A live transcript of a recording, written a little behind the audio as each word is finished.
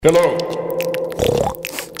Hello.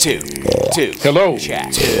 Two. Hello.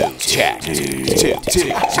 Chat. Two.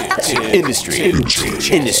 Industry.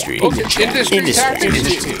 Industry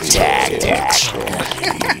Tactics.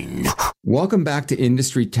 Welcome back to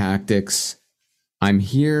Industry Tactics. I'm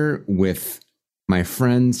here with my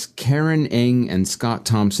friends Karen Ng and Scott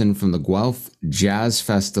Thompson from the Guelph Jazz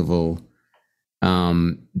Festival.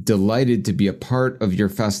 Delighted to be a part of your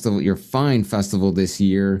festival, your fine festival this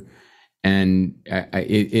year. And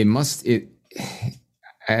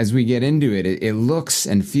as we get into it, it looks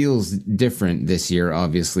and feels different this year,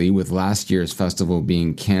 obviously, with last year's festival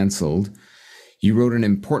being canceled. You wrote an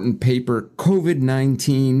important paper,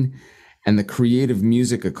 COVID-19 and the creative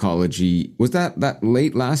music ecology. Was that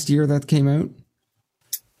late last year that came out?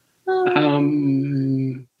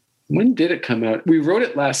 When did it come out? We wrote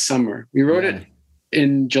it last summer. We wrote it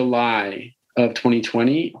in July of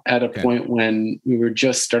 2020 at a point when we were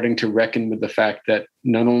just starting to reckon with the fact that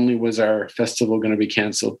not only was our festival going to be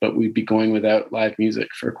canceled, but we'd be going without live music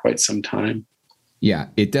for quite some time. Yeah,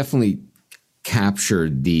 it definitely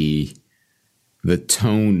captured the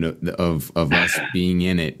tone of us being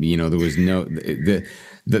in it. You know, there was the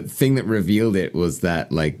thing that revealed it was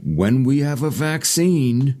that, like, when we have a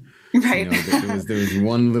vaccine, right? You know, there was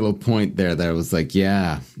one little point there that I was like,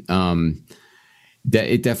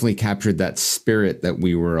 it definitely captured that spirit that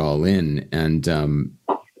we were all in. And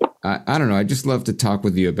I don't know. I just love to talk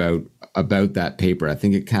with you about that paper. I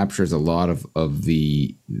think it captures a lot of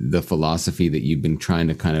the philosophy that you've been trying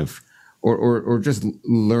to kind of, or just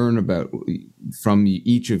learn about from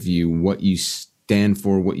each of you, what you stand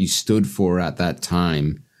for, what you stood for at that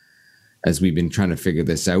time, as we've been trying to figure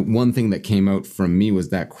this out. One thing that came out from me was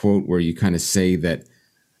that quote where you kind of say that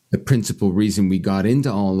the principal reason we got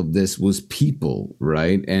into all of this was people,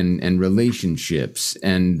 right? And relationships.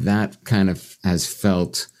 And that kind of has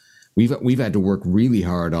felt, we've had to work really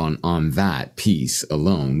hard on that piece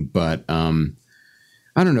alone. But I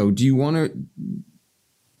don't know, do you want to,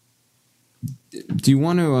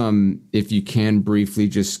 if you can briefly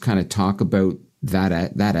just kind of talk about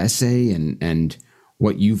that essay and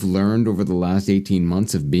what you've learned over the last 18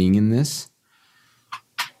 months of being in this?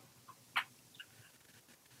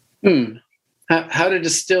 How to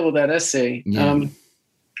distill that essay? Yeah.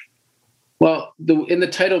 Well, in the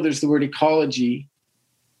title, there's the word ecology,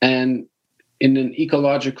 and in an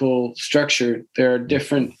ecological structure, there are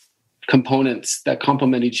different components that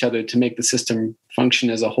complement each other to make the system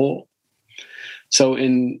function as a whole. So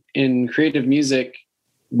in creative music,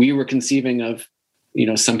 we were conceiving of,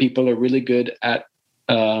 some people are really good at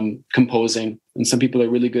composing, and some people are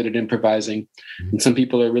really good at improvising, and some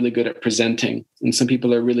people are really good at presenting, and some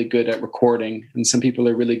people are really good at recording, and some people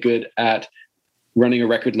are really good at running a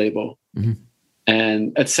record label,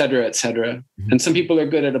 and et cetera, et cetera. And some people are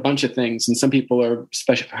good at a bunch of things, and some people are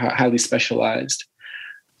highly specialized.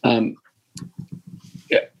 The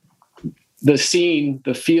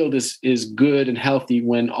field is good and healthy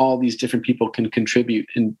when all these different people can contribute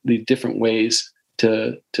in the different ways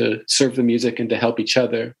to serve the music and to help each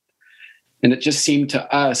other. And it just seemed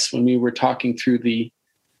to us, when we were talking through the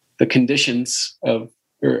conditions of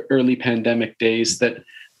early pandemic days, that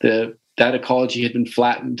that ecology had been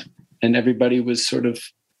flattened, and everybody was sort of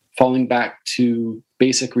falling back to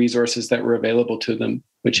basic resources that were available to them,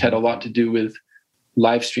 which had a lot to do with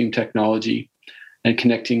live stream technology and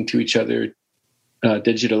connecting to each other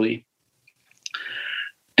digitally.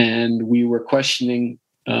 And we were questioning,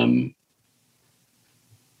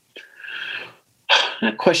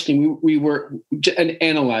 not questioning, we were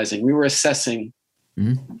analyzing, we were assessing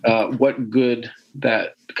what good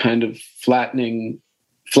that kind of flattened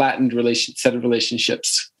set of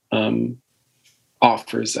relationships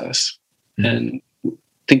offers us, and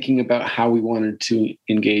thinking about how we wanted to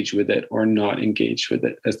engage with it or not engage with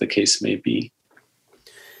it, as the case may be.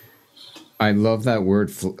 I love that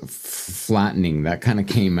word, flattening. That kind of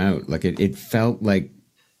came out like it felt like.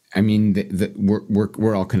 I mean,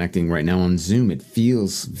 we're all connecting right now on Zoom. It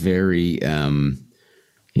feels very,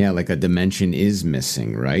 like a dimension is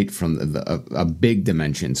missing, right? From a big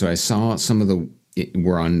dimension. So I saw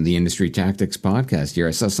we're on the Industry Tactics podcast here.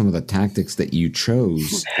 I saw some of the tactics that you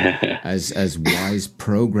chose as wise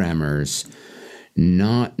programmers,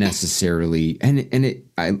 not necessarily.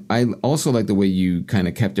 I also like the way you kind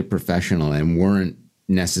of kept it professional and weren't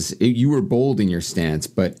necessarily. You were bold in your stance,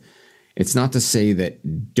 but it's not to say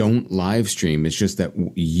that don't live stream. It's just that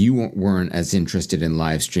you weren't as interested in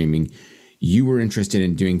live streaming. You were interested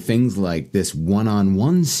in doing things like this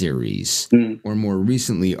one-on-one series, or more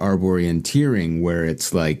recently, Arborienteering, where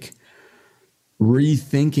it's like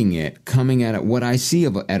rethinking it, coming at it. What I see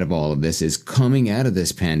out of all of this is coming out of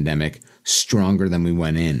this pandemic stronger than we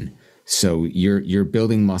went in. So you're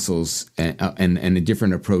building muscles and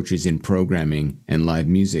different approaches in programming and live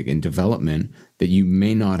music and development that you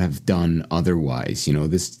may not have done otherwise. You know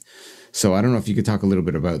this. So I don't know if you could talk a little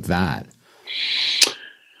bit about that.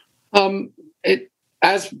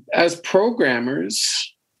 As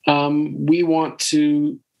programmers, we want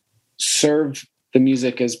to serve the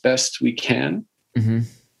music as best we can. Mm-hmm.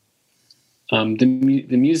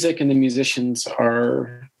 The music and the musicians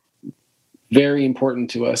are very important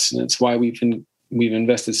to us, and it's why we've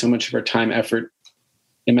invested so much of our time, effort,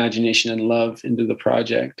 imagination, and love into the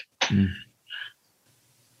project. Mm.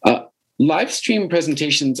 Live stream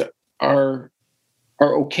presentations are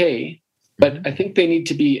okay, but I think they need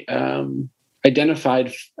to be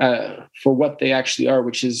identified for what they actually are,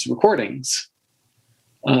 which is recordings.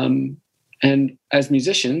 And as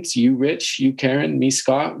musicians, you, Rich, you, Karen, me,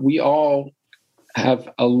 Scott, we all have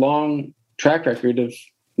a long track record of,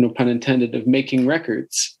 no pun intended, of making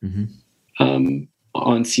records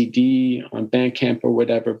on CD, on Bandcamp or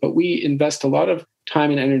whatever. But we invest a lot of time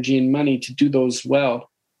and energy and money to do those well.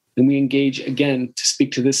 And we engage, again, to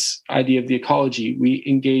speak to this idea of the ecology, we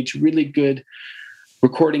engage really good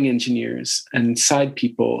recording engineers and side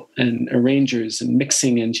people and arrangers and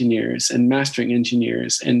mixing engineers and mastering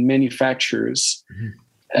engineers and manufacturers,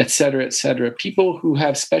 et cetera, people who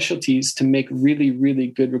have specialties to make really, really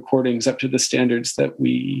good recordings up to the standards that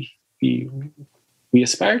we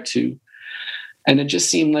aspire to. And it just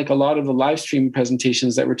seemed like a lot of the live stream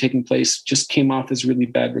presentations that were taking place just came off as really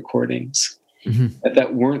bad recordings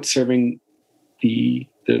that weren't serving the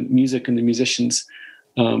music and the musicians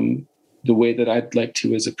the way that I'd like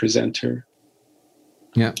to as a presenter.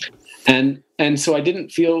 Yeah. And so I didn't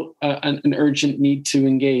feel an urgent need to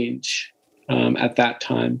engage at that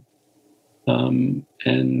time. And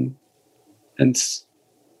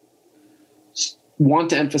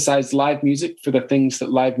want to emphasize live music for the things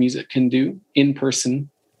that live music can do,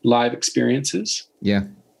 in-person live experiences. Yeah.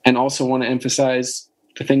 And also want to emphasize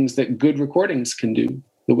the things that good recordings can do,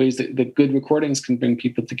 the ways that good recordings can bring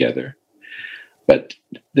people together. But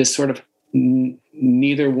this sort of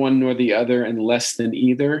neither one nor the other and less than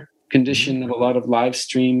either condition of a lot of live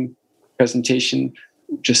stream presentation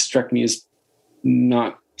just struck me as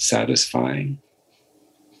not satisfying.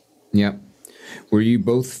 Yeah. Were you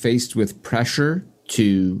both faced with pressure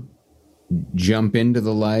to jump into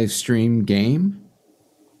the live stream game?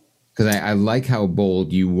 Because I like how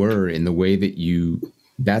bold you were in the way that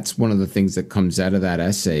that's one of the things that comes out of that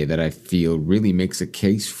essay that I feel really makes a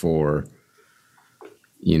case for,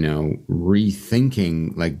 you know,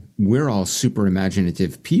 rethinking, like, we're all super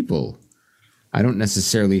imaginative people. I don't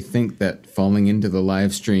necessarily think that falling into the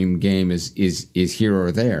live stream game is here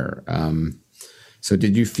or there. So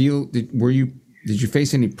did you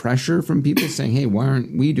face any pressure from people saying, hey, why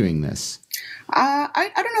aren't we doing this?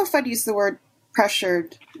 I don't know if I'd use the word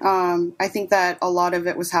pressured. I think that a lot of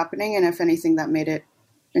it was happening, and if anything, that made it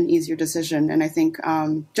an easier decision. And I think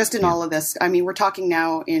just in all of this, I mean, we're talking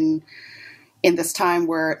now in this time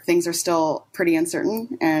where things are still pretty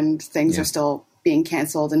uncertain and things are still being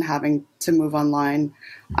canceled and having to move online.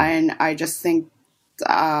 And I just think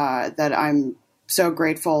that I'm so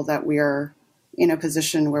grateful that we are in a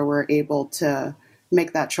position where we're able to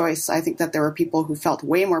make that choice. I think that there were people who felt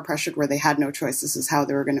way more pressured where they had no choice. This is how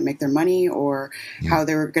they were going to make their money or how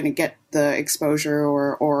they were going to get the exposure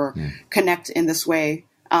or connect in this way.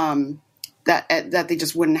 That they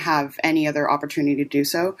just wouldn't have any other opportunity to do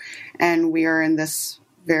so. And we are in this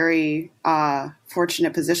very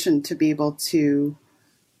fortunate position to be able to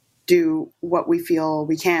do what we feel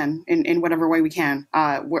we can in whatever way we can,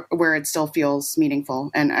 where it still feels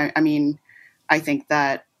meaningful. And I mean, I think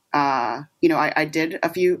that, I did a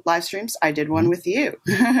few live streams. I did one with you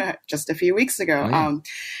just a few weeks ago.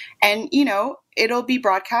 And, it'll be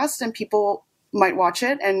broadcast and people might watch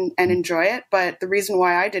it and enjoy it. But the reason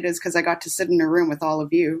why I did is because I got to sit in a room with all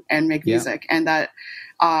of you and make music. And that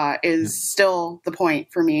is still the point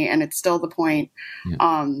for me. And it's still the point.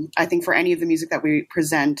 I think for any of the music that we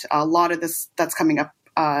present, a lot of this that's coming up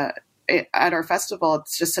at our festival,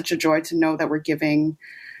 it's just such a joy to know that we're giving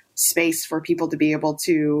space for people to be able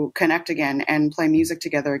to connect again and play music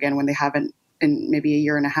together again when they haven't in maybe a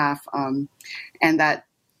year and a half. And that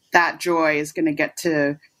joy is going to get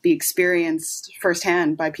to be experienced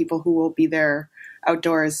firsthand by people who will be there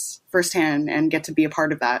outdoors firsthand and get to be a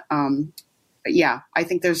part of that. I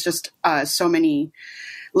think there's just so many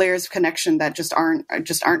layers of connection that just aren't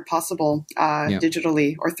possible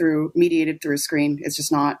digitally or mediated through a screen. It's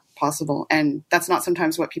just not possible, and that's not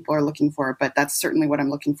sometimes what people are looking for, but that's certainly what I'm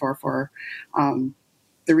looking for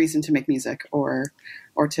the reason to make music or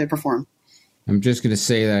to perform. I'm just going to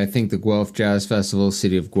say that I think the Guelph Jazz Festival,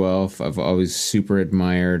 City of Guelph, I've always super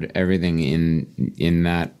admired everything in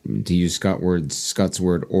that, to use Scott's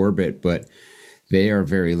word, orbit, but they are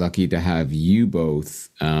very lucky to have you both,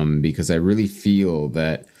 because I really feel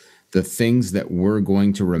that the things that we're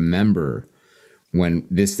going to remember when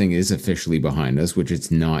this thing is officially behind us, which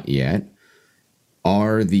it's not yet,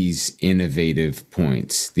 are these innovative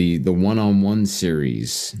points, the one-on-one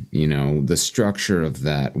series, the structure of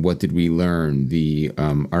that. What did we learn? The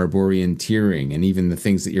arborienteering, and even the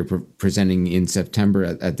things that you're presenting in September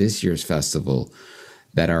at this year's festival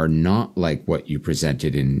that are not like what you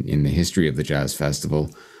presented in the history of the Jazz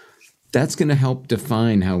Festival. That's going to help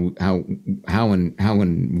define how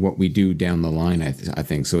and what we do down the line, I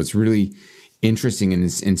think. So it's really interesting and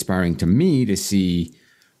it's inspiring to me to see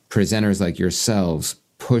presenters like yourselves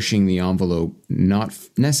pushing the envelope, not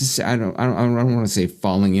necessarily, I don't want to say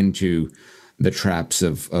falling into the traps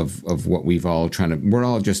of what we're all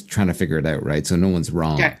just trying to figure it out, right? So no one's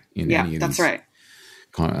wrong in any of that's these, right.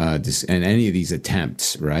 And any of these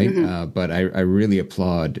attempts, right? Mm-hmm. But I really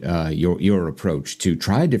applaud your approach to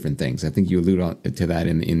try different things. I think you allude to that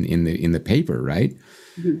in the paper, right?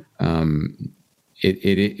 Mm-hmm.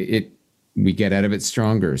 We get out of it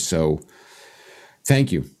stronger. So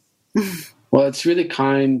thank you. Well, it's really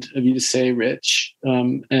kind of you to say, Rich.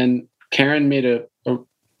 And Karen made a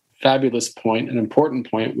fabulous point, an important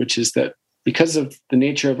point, which is that because of the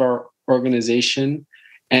nature of our organization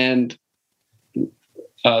and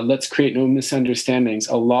let's create no misunderstandings,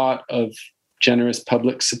 a lot of generous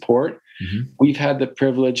public support, mm-hmm. we've had the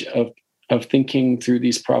privilege of thinking through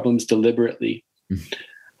these problems deliberately, mm-hmm.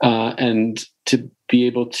 And to be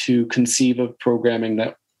able to conceive of programming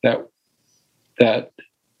that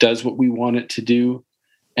does what we want it to do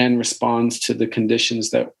and responds to the conditions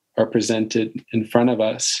that are presented in front of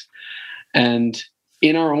us. And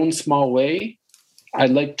in our own small way, I'd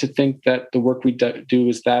like to think that the work we do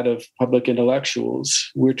is that of public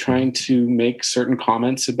intellectuals. We're trying to make certain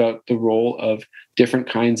comments about the role of different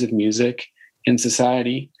kinds of music in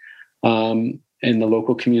society, in the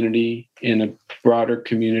local community, in a broader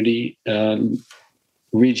community,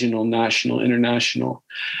 regional, national, international.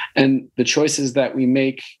 And the choices that we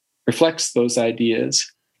make reflects those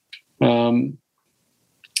ideas. I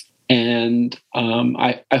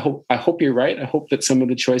hope you're right. I hope that some of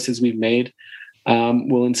the choices we've made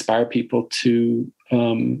will inspire people to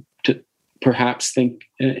perhaps think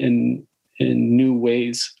in new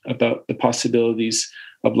ways about the possibilities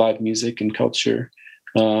of live music and culture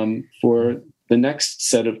for the next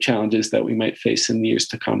set of challenges that we might face in the years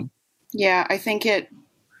to come. Yeah, I think in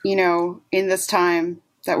this time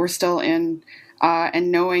that we're still in,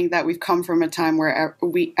 and knowing that we've come from a time where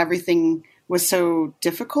everything was so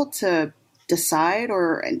difficult to decide,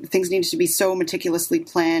 or things needed to be so meticulously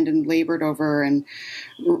planned and labored over, and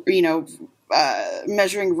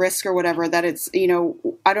measuring risk or whatever, that it's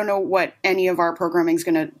I don't know what any of our programming is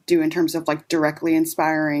going to do in terms of like directly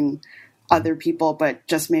inspiring other people, but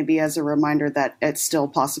just maybe as a reminder that it's still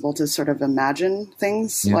possible to sort of imagine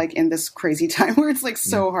things, like in this crazy time where it's like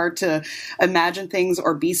so hard to imagine things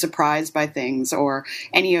or be surprised by things or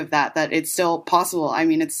any of that it's still possible. I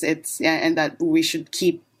mean, it's and that we should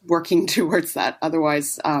keep working towards that.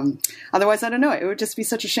 Otherwise, I don't know, it would just be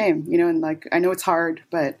such a shame, and like, I know it's hard,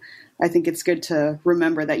 but I think it's good to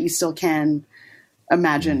remember that you still can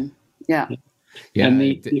imagine. Yeah. And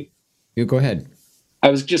you go ahead. I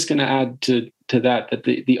was just going to add to that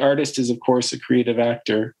the artist is, of course, a creative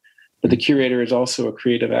actor, but the curator is also a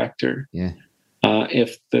creative actor. Yeah.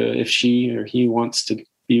 If she or he wants to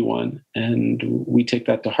be one, and we take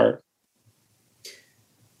that to heart.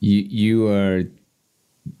 You are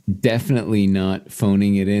definitely not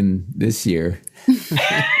phoning it in this year.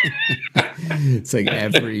 It's like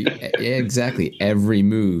every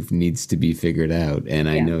move needs to be figured out, and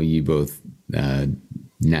I know you both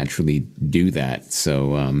naturally do that.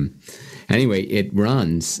 So anyway, it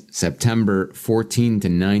runs September 14 to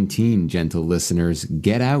 19, gentle listeners.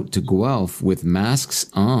 Get out to Guelph with masks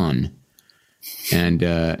on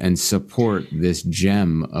and support this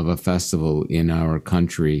gem of a festival in our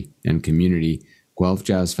country and community.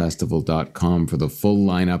 GuelphJazzFestival.com for the full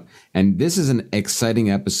lineup. And this is an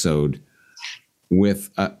exciting episode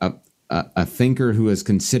with a thinker who has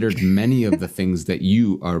considered many of the things that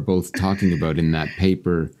you are both talking about in that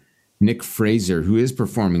paper, Nick Fraser, who is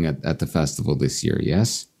performing at the festival this year,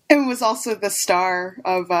 yes? and was also the star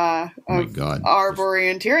of my God. Arbor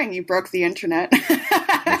orienteering. You broke the internet.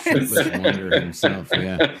 Fretless Wanderer himself,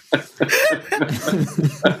 yeah.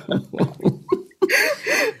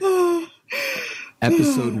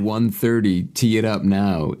 Episode 130, tee it up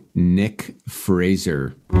now, Nick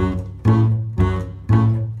Fraser.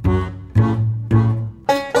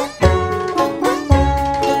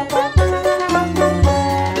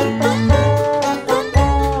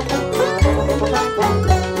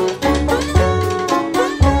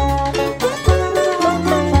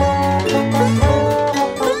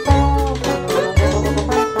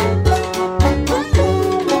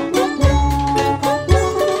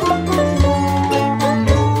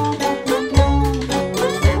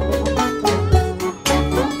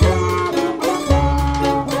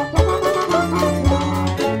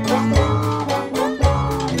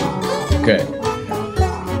 Okay.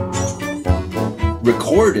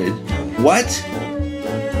 Recorded? What?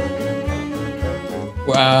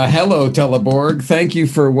 Hello, Teleborg. Thank you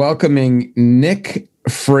for welcoming Nick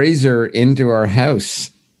Fraser into our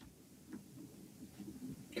house.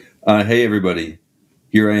 Hey, everybody.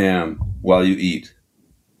 Here I am while you eat.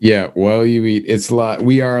 Yeah, while you eat, it's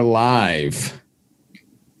we are live.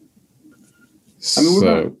 I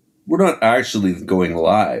mean, we're not actually going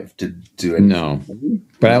live to do anything. No,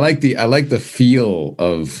 but I like the feel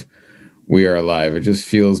of we are live. It just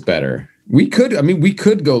feels better. We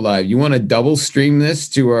could go live. You want to double stream this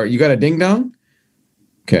to our? You got a ding dong?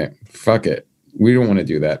 Okay, fuck it. We don't want to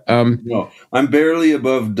do that. No, I'm barely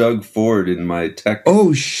above Doug Ford in my tech.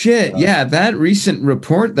 Oh shit! Yeah, that recent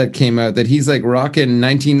report that came out that he's like rocking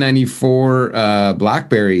 1994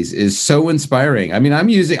 Blackberries is so inspiring. I mean,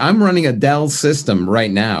 I'm running a Dell system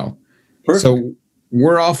right now. Perfect. So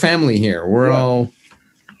we're all family here. We're all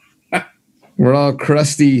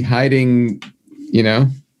crusty, hiding. You know.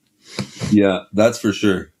 Yeah, that's for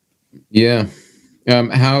sure. Yeah.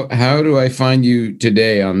 How do I find you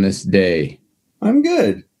today on this day? I'm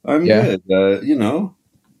good. I'm good.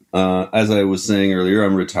 As I was saying earlier,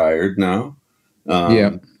 I'm retired now.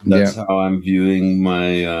 That's how I'm viewing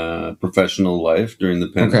my professional life during the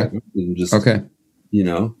pandemic. And just,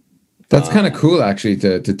 That's kind of cool, actually,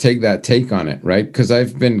 to take that take on it, right? Because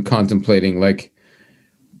I've been contemplating, like,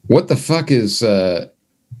 what the fuck is,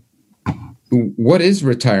 what is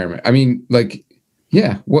retirement? I mean, like,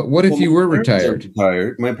 yeah, what if you were retired?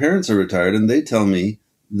 My parents are retired, and they tell me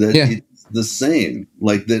that it's the same.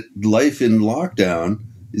 Like, that life in lockdown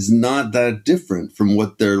is not that different from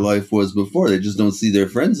what their life was before. They just don't see their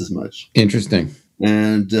friends as much. Interesting.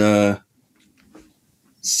 And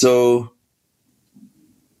so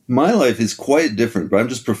my life is quite different, but I'm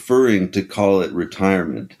just preferring to call it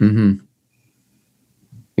retirement. Mm-hmm.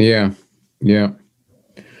 Yeah. Yeah.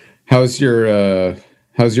 How's your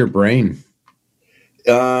brain?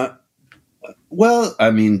 Well,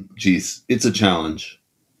 I mean, geez, it's a challenge.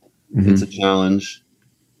 Mm-hmm. It's a challenge.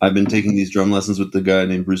 I've been taking these drum lessons with the guy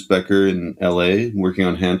named Bruce Becker in LA, working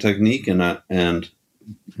on hand technique, and I've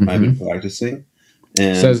been practicing.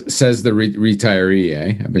 And says the retiree,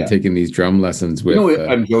 eh? I've been taking these drum lessons with.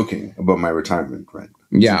 I'm joking about my retirement, right?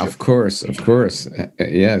 Yeah, of course.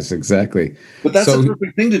 Yes, exactly. But that's a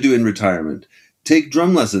perfect thing to do in retirement. Take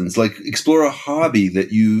drum lessons, like explore a hobby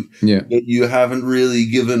that you haven't really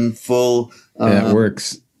given full. That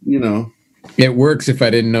works. It works if I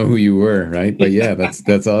didn't know who you were, right? But yeah,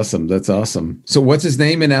 that's awesome. That's awesome. So what's his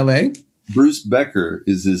name in LA? Bruce Becker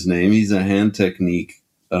is his name. He's a hand technique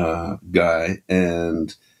guy,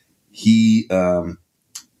 and he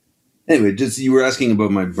anyway, just you were asking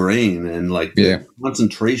about my brain and like the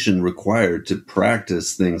concentration required to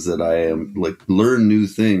practice things that I am like learn new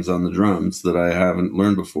things on the drums that I haven't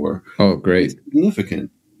learned before. Oh, great. It's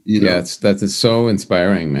significant. Yeah, that's so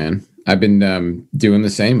inspiring, man. I've been doing the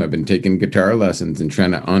same. I've been taking guitar lessons and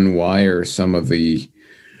trying to unwire some of the,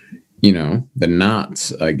 the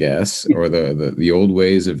knots, I guess, or the old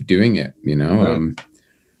ways of doing it, Right.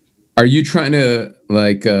 Are you trying to,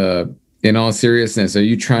 like, in all seriousness, are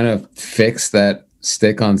you trying to fix that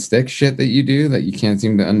stick on stick shit that you do that you can't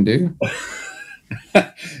seem to undo?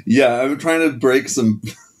 Yeah, I'm trying to break some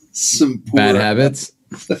bad habits.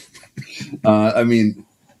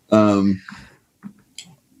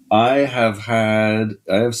 I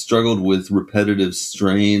have struggled with repetitive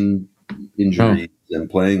strain injuries and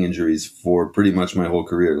playing injuries for pretty much my whole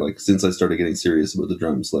career. Like since I started getting serious about the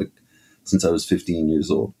drums, like since I was 15 years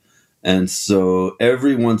old. And so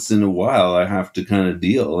every once in a while I have to kind of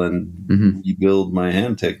deal and rebuild my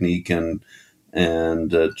hand technique and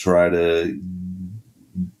try to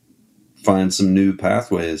find some new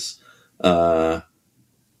pathways. Wow.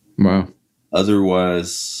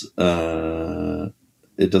 Otherwise,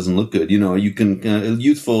 it doesn't look good. You know, you can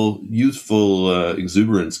youthful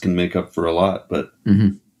exuberance can make up for a lot, but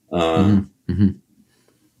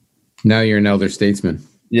now you're an elder statesman.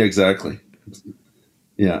 Yeah, exactly.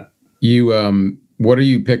 Yeah. You what are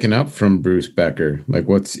you picking up from Bruce Becker? Like,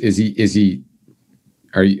 is he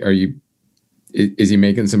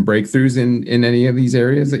making some breakthroughs in any of these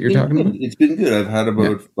areas that you're talking about? It's been good. I've had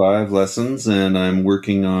about 5 lessons, and I'm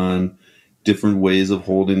working on different ways of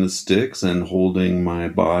holding the sticks and holding my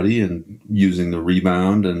body and using the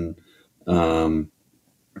rebound. And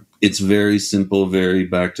it's very simple, very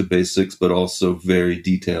back to basics, but also very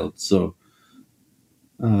detailed. So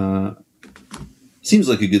seems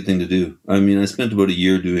like a good thing to do. I mean, I spent about a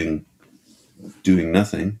year doing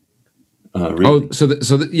nothing. Really.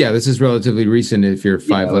 This is relatively recent. If you're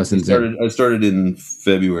 5 lessons I started in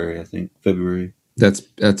February, I think. February.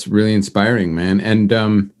 That's really inspiring, man.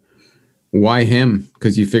 And why him?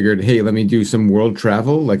 Because you figured, hey, let me do some world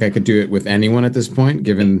travel. Like, I could do it with anyone at this point,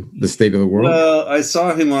 given the state of the world. Well, I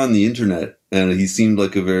saw him on the internet, and he seemed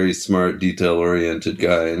like a very smart, detail-oriented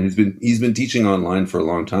guy. And he's been teaching online for a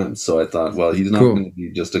long time. So I thought, well, he's not going to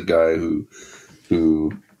be just a guy who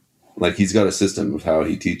like, he's got a system of how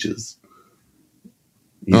he teaches.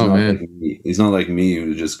 He's not like me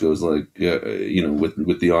who just goes like,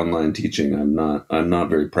 with the online teaching. I'm not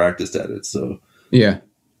very practiced at it. So yeah,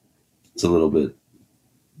 it's a little bit.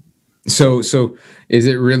 So is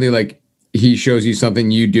it really like he shows you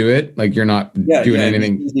something, you do it? Like, you're not doing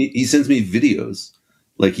anything. He sends me videos.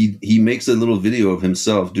 Like, he makes a little video of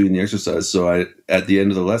himself doing the exercise. So at the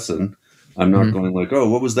end of the lesson, I'm not going like, oh,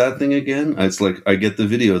 what was that thing again? It's like, I get the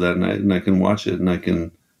video that night and I can watch it and I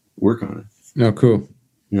can work on it. Oh, cool.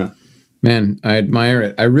 Yeah, man, I admire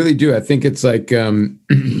it. I really do. I think it's like, I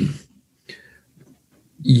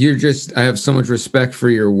have so much respect for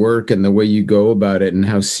your work and the way you go about it and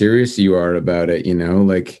how serious you are about it. You know,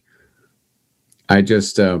 like, I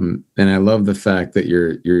just, and I love the fact that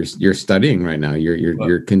you're studying right now.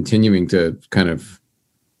 You're continuing to kind of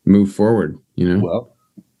move forward, you know? Well,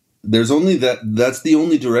 there's only that's the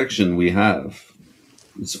only direction we have.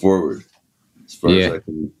 It's forward. As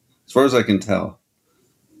far as I can tell.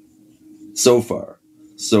 So far.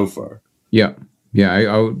 Yeah.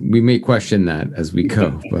 We may question that as we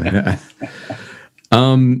go,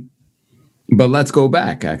 but let's go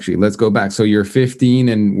back. Actually, let's go back. So you're 15,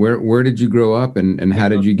 and where did you grow up, and how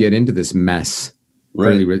did you get into this mess?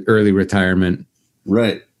 Right. Early retirement.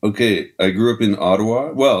 Right. Okay. I grew up in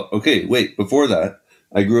Ottawa. Well, okay. Wait. Before that,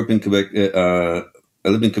 I grew up in Quebec. I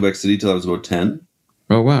lived in Quebec City till I was about 10.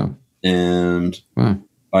 Oh wow! And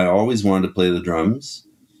I always wanted to play the drums.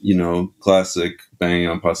 You know, classic banging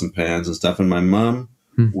on pots and pans and stuff. And my mom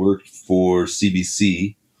worked for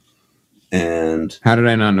CBC. And how did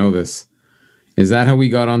I not know this? Is that how we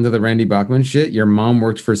got onto the Randy Bachman shit? Your mom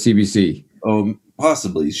worked for CBC? Oh,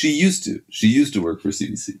 possibly. She used to work for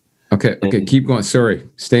CBC. Okay, keep going. Sorry,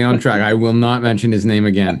 stay on track. I will not mention his name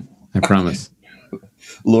again. I promise.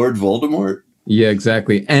 Lord Voldemort? Yeah,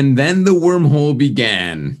 exactly. And then the wormhole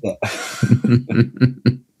began.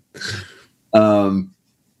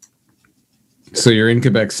 So you're in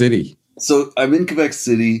Quebec City. So I'm in Quebec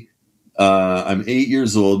City. I'm 8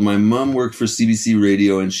 years old. My mom worked for CBC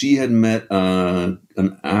Radio, and she had met an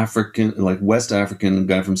African, like West African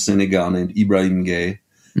guy from Senegal named Ibrahim Gaye.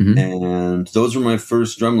 Mm-hmm. And those were my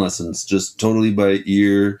first drum lessons, just totally by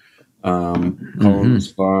ear, call and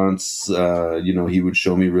response. He would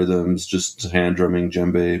show me rhythms, just hand drumming,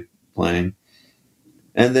 djembe playing.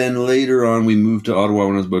 And then later on, we moved to Ottawa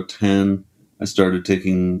when I was about 10. I started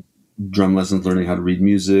taking drum lessons, learning how to read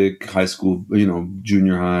music, high school,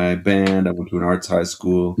 junior high, band. I went to an arts high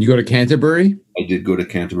school. You go to Canterbury? I did go to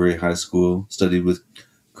Canterbury High School, studied with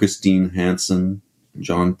Christine Hansen,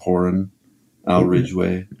 John Porin, Al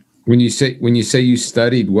Ridgway. When you say you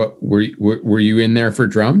studied, what were you in there for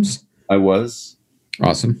drums? I was.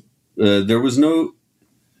 Awesome. There was no.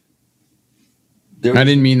 I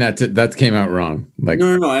didn't mean that came out wrong. Like,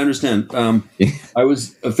 no, I understand. I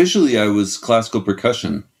was classical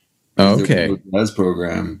percussion. Oh, okay. There was no jazz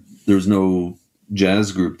program. There was no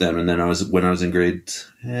jazz group then. And then when I was in grade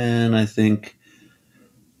 10, I think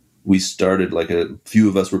we started, like, a few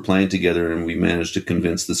of us were playing together, and we managed to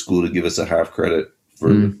convince the school to give us a half credit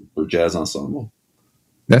for jazz ensemble.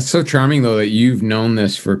 That's so charming, though, that you've known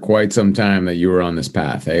this for quite some time, that you were on this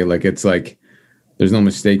path. Like, it's like there's no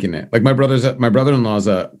mistaking it. Like, my brother-in-law's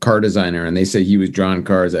a car designer, and they say he was drawing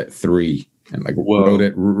cars at 3 and like wrote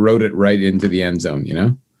it right into the end zone. You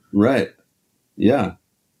know. Right. Yeah.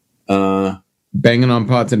 Banging on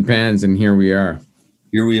pots and pans, and here we are.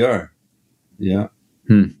 Yeah.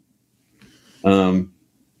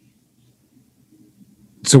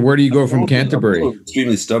 So where do you go from I'm Canterbury? also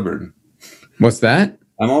extremely stubborn. What's that?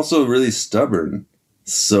 I'm also really stubborn,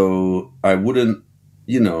 so I wouldn't,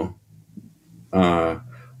 you know. I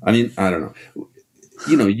mean, I don't know.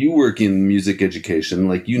 You know, you work in music education,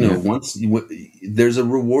 like once there's a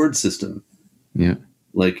reward system, Yeah.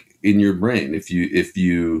 like in your brain. If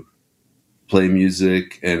you play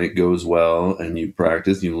music and it goes well, and you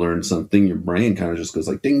practice, you learn something, your brain kind of just goes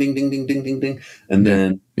like ding, ding, ding, ding, ding, ding, ding, and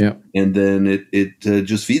then it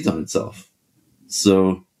just feeds on itself.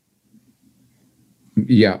 So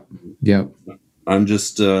yeah. I'm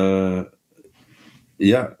just still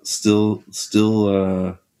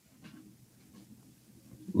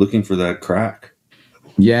looking for that crack.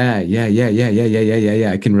 Yeah.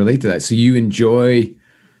 I can relate to that. So you enjoy.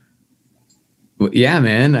 Yeah,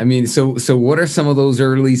 man. I mean, so what are some of those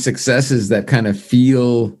early successes that kind of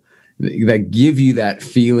that give you that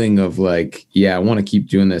feeling of like, yeah, I want to keep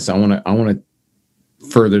doing this. I want to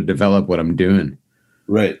further develop what I'm doing.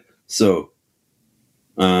 Right. So,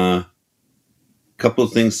 couple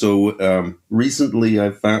of things. So, recently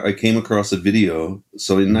I came across a video.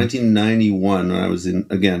 So in 1991, when I was in,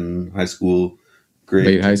 again, high school,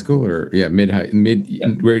 late high school or grade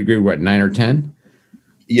what, 9 or 10?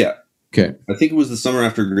 Yeah. Okay. I think it was the summer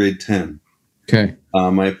after grade 10. Okay.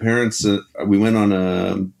 My parents, we went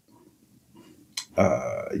on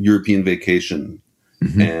a European vacation,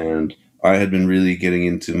 and I had been really getting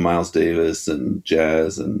into Miles Davis and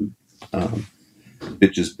jazz and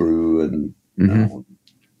Bitches Brew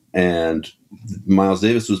and Miles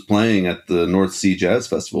Davis was playing at the North Sea Jazz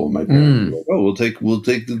Festival. My parents were like, "Oh, we'll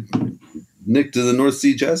take Nick to the North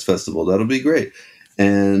Sea Jazz Festival. That'll be great."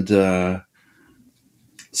 And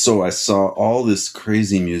so I saw all this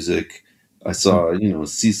crazy music. I saw,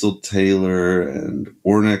 Cecil Taylor and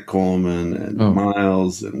Ornette Coleman and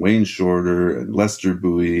Miles and Wayne Shorter and Lester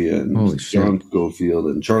Bowie and John Scofield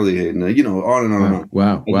and Charlie Hayden, on and on and on.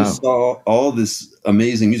 Wow. I just saw all this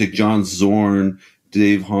amazing music, John Zorn,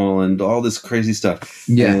 Dave Holland, all this crazy stuff.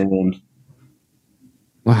 Yeah. And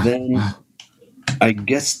then I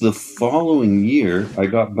guess the following year I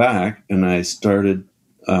got back and I started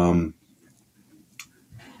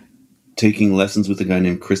taking lessons with a guy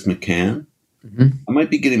named Chris McCann. I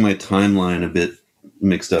might be getting my timeline a bit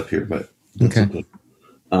mixed up here, but that's okay.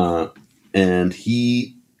 And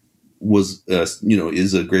he was,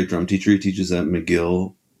 is a great drum teacher. He teaches at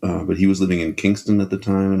McGill, but he was living in Kingston at the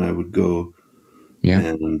time, and I would go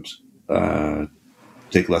and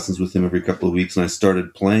take lessons with him every couple of weeks. And I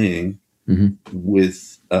started playing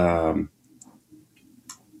with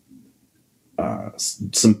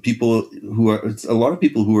some people it's a lot of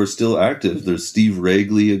people who are still active. There's Steve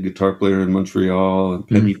Ragley, a guitar player in Montreal, and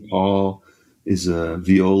Penny Paul is a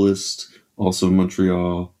violist, also in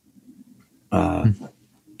Montreal.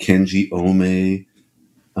 Kenji Ome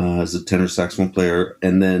is a tenor saxophone player,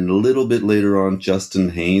 and then a little bit later on, Justin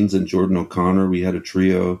Haynes and Jordan O'Connor. We had a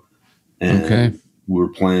trio, and we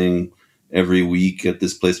were playing every week at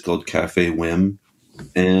this place called Cafe Wim.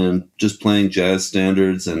 And just playing jazz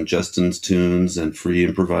standards and Justin's tunes and free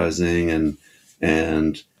improvising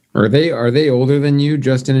and are they older than you,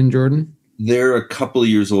 Justin and Jordan? They're a couple of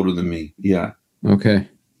years older than me. Yeah. Okay.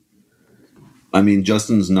 I mean,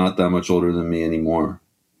 Justin's not that much older than me anymore.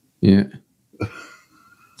 Yeah.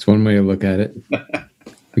 It's one way to look at it.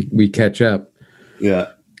 we catch up.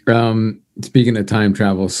 Yeah. Speaking of time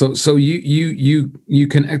travel, so you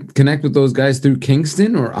connect with those guys through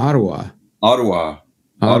Kingston or Ottawa? Ottawa.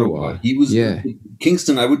 He was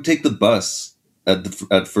Kingston. I would take the bus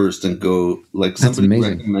at first and go, like, somebody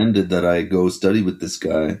recommended that I go study with this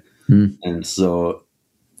guy. And so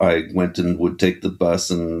I went and would take the bus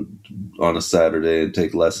and on a Saturday and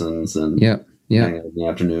take lessons and hang out in the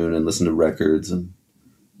afternoon and listen to records and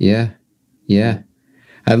I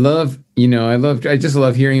just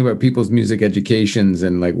love hearing about people's music educations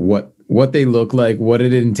and like what they look like, what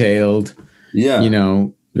it entailed.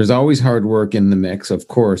 There's always hard work in the mix, of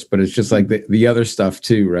course, but it's just like the other stuff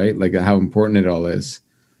too, right? Like how important it all is.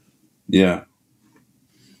 Yeah.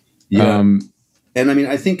 And I mean,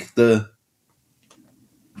 I think how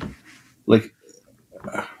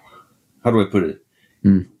do I put it?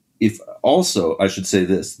 If also, I should say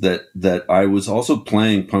this, that I was also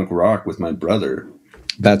playing punk rock with my brother.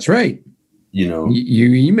 That's right. You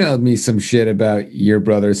emailed me some shit about your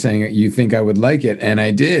brother saying you think I would like it. And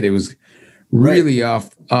I did. It was really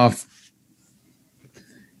off.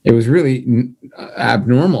 It was really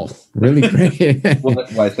abnormal, really great.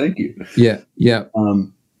 Why, thank you. Yeah.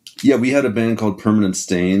 We had a band called Permanent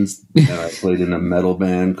Stains, and I played in a metal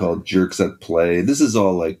band called Jerks at Play. This is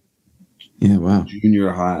all like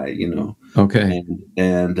junior high, Okay.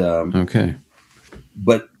 And okay.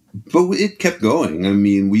 but it kept going. I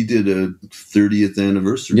mean, we did a 30th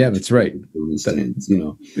anniversary. Yeah, that's right. You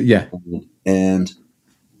know. Yeah. And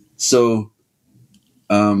so,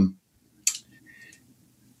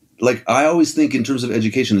 like, I always think in terms of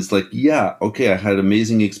education, it's like, yeah, okay, I had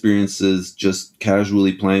amazing experiences just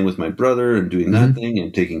casually playing with my brother and doing that thing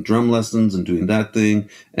and taking drum lessons and doing that thing.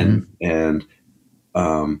 And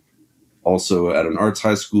also at an arts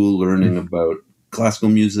high school, learning about classical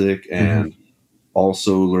music and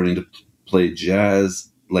also learning to play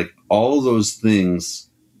jazz. Like, all those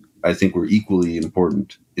things I think were equally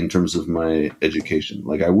important in terms of my education.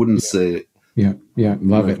 Like, I wouldn't say,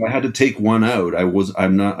 love it. If I had to take one out, I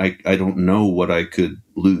don't know what I could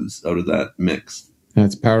lose out of that mix.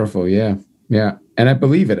 That's powerful. Yeah. And I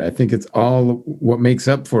believe it. I think it's all what makes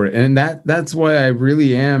up for it. And that's why I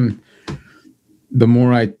really am, the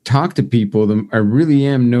more I talk to people, I really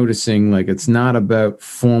am noticing, like, it's not about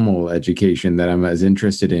formal education that I'm as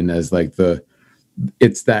interested in as like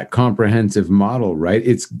it's that comprehensive model, right?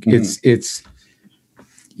 It's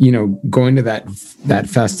you know, going to that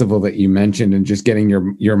festival that you mentioned and just getting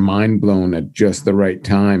your mind blown at just the right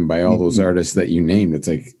time by all those artists that you named. It's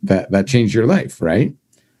like that changed your life, right?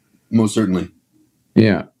 Most certainly.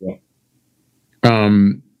 Yeah.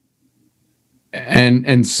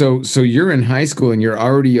 And so you're in high school and you're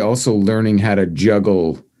already also learning how to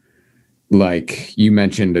juggle, like you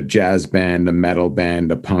mentioned, a jazz band, a metal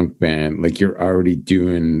band, a punk band. Like, you're already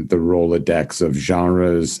doing the Rolodex of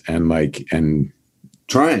genres and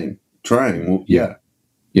trying. Well, yeah.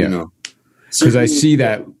 You know, because I see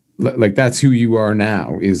that, like, that's who you are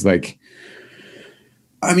now, is like,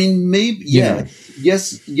 I mean, maybe, yeah.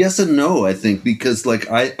 Yes and no, I think, because like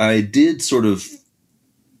I did sort of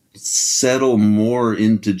settle more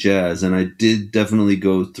into jazz, and I did definitely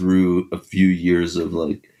go through a few years of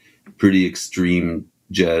like pretty extreme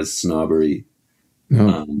jazz snobbery.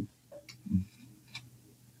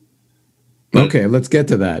 Okay, let's get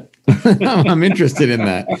to that. I'm interested in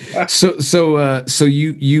that. So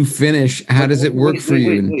you finish. How does it work for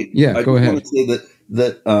you? Wait. Yeah, go ahead. I want to say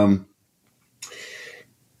that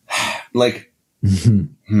like, I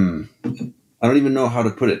don't even know how to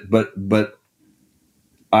put it, but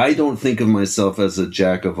I don't think of myself as a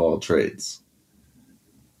jack of all trades.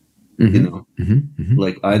 You know,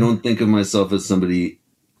 like, I don't think of myself as somebody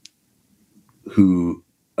who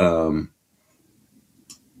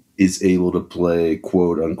is able to play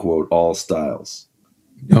quote unquote all styles.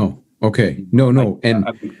 Oh, okay. No. And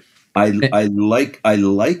I like a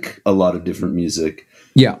lot of different music.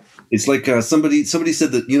 Yeah. It's like somebody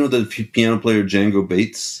said that, you know, the piano player Django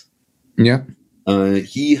Bates. Yeah.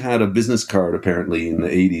 He had a business card apparently in the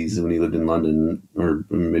 80s when he lived in London, or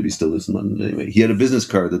maybe still lives in London anyway. He had a business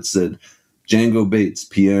card that said Django Bates,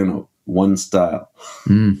 piano, one style.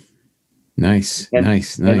 Nice. And I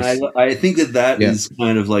think that is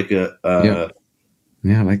kind of like I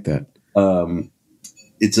like that.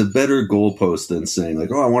 It's a better goalpost than saying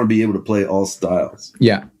like, oh, I want to be able to play all styles.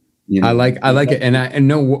 Yeah. You know? I like it. And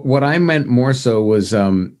no, what I meant more so was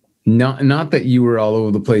not that you were all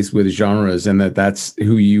over the place with genres and that's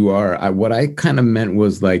who you are. What I kind of meant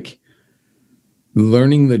was like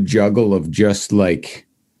learning the juggle of just like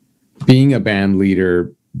being a band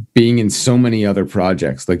leader, being in so many other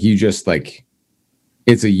projects. Like, you just like,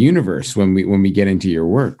 it's a universe when we get into your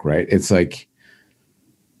work, right? It's like,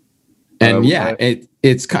 and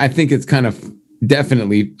it's I think it's kind of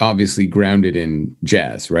definitely obviously grounded in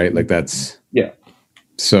jazz, right? Like, that's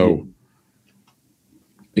so.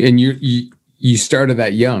 And you started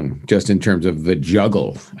that young, just in terms of the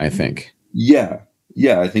juggle, I think. Yeah,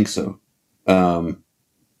 I think so.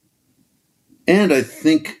 And I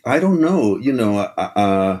think, I don't know, you know,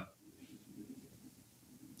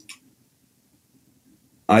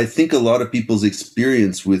 I think a lot of people's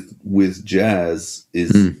experience with jazz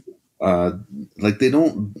is like they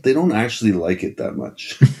don't actually like it that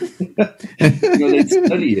much. You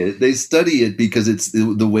know, they study it because it's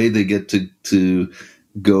the way they get to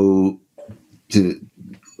go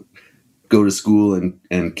to school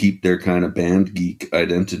and keep their kind of band geek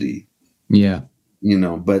identity. Yeah. You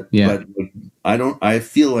know, but I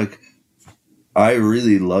feel like I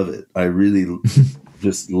really love it. I really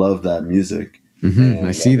just love that music. And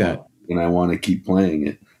I see that. And I want to keep playing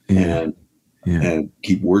it and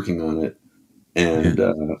keep working on it. And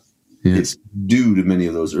it's due to many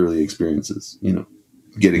of those early experiences, you know,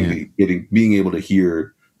 being able to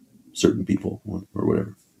hear certain people or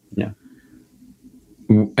whatever. Yeah.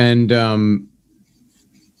 And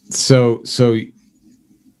so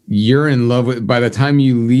you're in love with, by the time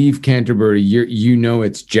you leave Canterbury, you know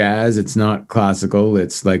it's jazz, it's not classical,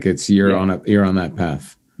 it's like you're on that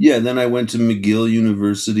path. Yeah, then I went to McGill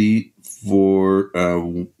University for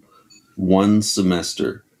 1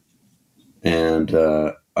 semester, and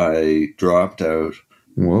I dropped out.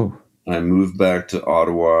 Whoa. I moved back to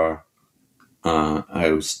Ottawa. I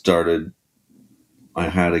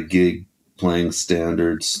had a gig playing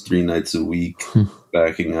standards 3 nights a week,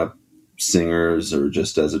 backing up singers or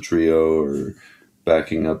just as a trio or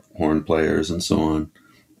backing up horn players and so on.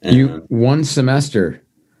 And You 1 semester.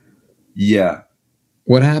 yeah.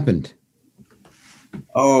 What happened?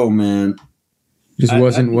 Oh man. Just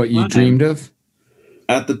wasn't what you dreamed of?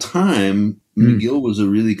 At the time, McGill was a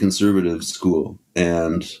really conservative school,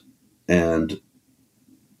 and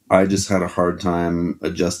I just had a hard time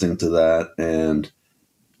adjusting to that, and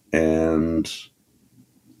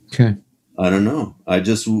Okay. I don't know.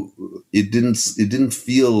 It didn't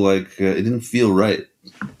feel like it didn't feel right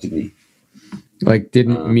to me. Like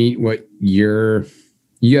didn't meet what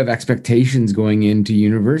you have expectations going into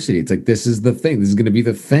university. It's like, this is the thing. This is going to be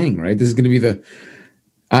the thing, right? This is going to be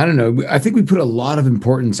I don't know. I think we put a lot of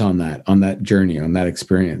importance on that journey, on that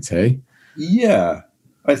experience. Hey? Yeah,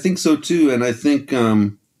 I think so too. And I think,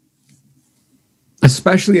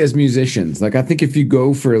 especially as musicians, like I think if you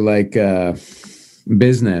go for like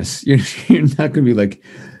business, you're not going to be like,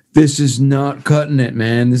 this is not cutting it,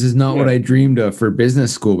 man. This is not what I dreamed of for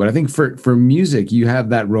business school. But I think for music, you have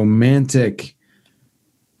that romantic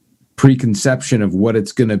preconception of what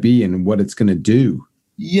it's going to be and what it's going to do.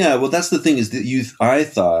 Yeah, well, that's the thing is that I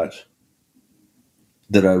thought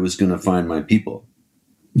that I was going to find my people.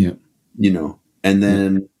 Yeah. And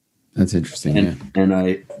then that's interesting. And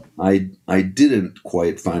I didn't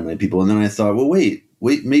quite find my people. And then I thought, well, wait,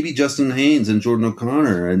 maybe Justin Haynes and Jordan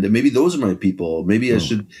O'Connor, and maybe those are my people. Maybe I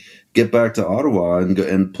should get back to Ottawa and go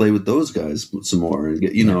and play with those guys some more and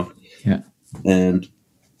get, Yeah. And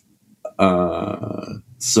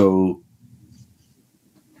so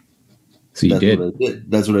you did. What I did.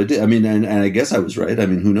 That's what I did. I mean, and I guess I was right. I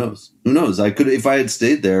mean, who knows? Who knows? I could, if I had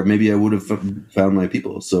stayed there, maybe I would have found my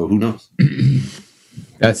people. So who knows?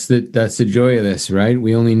 That's the joy of this, right?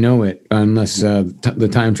 We only know it unless the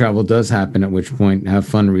time travel does happen, at which point have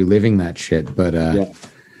fun reliving that shit. But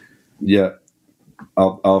yeah,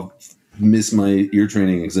 I'll miss my ear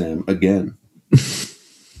training exam again.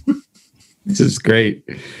 This is great.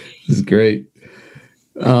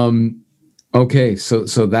 Okay, so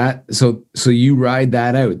you ride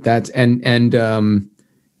that out. That's and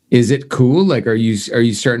is it cool? Like, are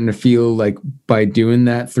you starting to feel like by doing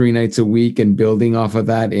that 3 nights a week and building off of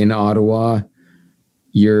that in Ottawa,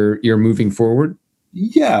 you're moving forward?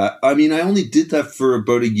 Yeah, I mean, I only did that for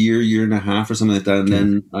about a year and a half or something like that, and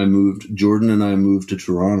then Jordan and I moved to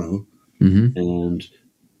Toronto, and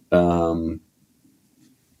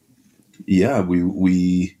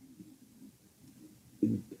we.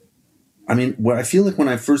 I mean, I feel like when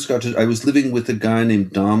I first I was living with a guy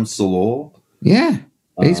named Dom Solol. Yeah,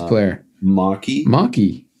 bass player.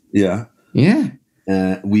 Maki. Yeah.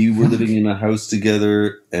 We were living in a house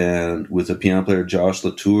together, and with a piano player, Josh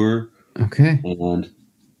Latour. Okay.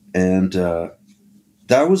 And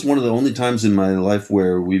that was one of the only times in my life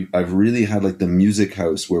where I've really had like the music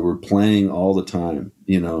house where we're playing all the time,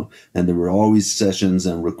 and there were always sessions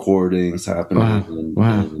and recordings happening.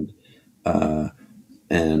 Wow.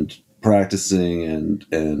 And practicing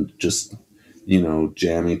and just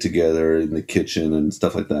jamming together in the kitchen and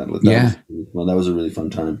stuff like that. That was a really fun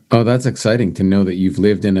time. Oh, that's exciting to know that you've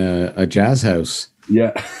lived in a jazz house.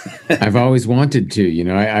 Yeah. I've always wanted to.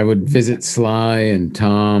 I would visit Sly and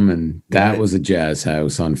Tom, and that was a jazz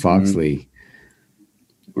house on Foxley.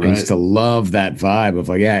 Right. I used to love that vibe of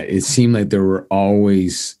like, it seemed like there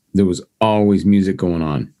was always music going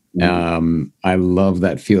on. I love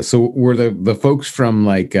that feel. So were the folks from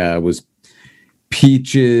like was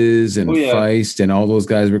Peaches and Feist and all those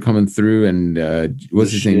guys were coming through, and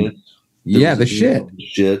what's his name? The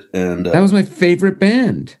Shit. And that was my favorite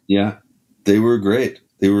band. Yeah, they were great.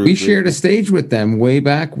 We shared a stage with them way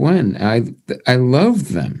back when. I loved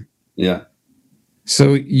them. Yeah.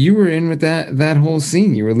 So you were in with that whole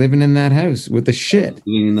scene. You were living in that house with the Shit.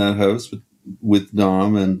 Living in that house with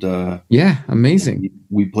Dom and amazing.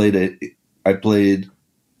 We played it. I played.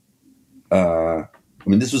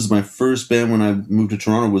 This was my first band when I moved to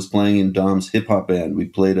Toronto. Was playing in Dom's hip hop band. We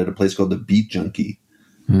played at a place called the Beat Junkie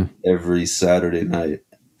every Saturday night.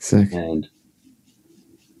 Sick. And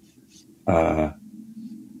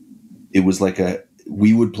it was like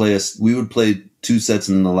we would play 2 sets,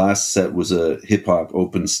 and the last set was a hip hop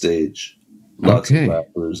open stage. Lots of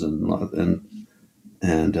rappers and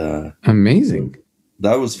amazing.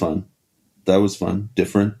 That was fun.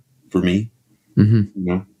 Different for me.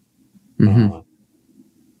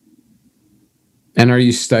 And are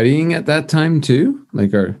you studying at that time too?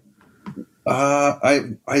 Like,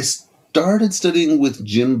 I started studying with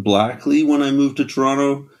Jim Blackley when I moved to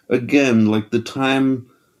Toronto. Again, like the time,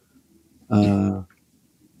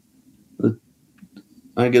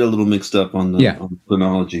 I get a little mixed up on the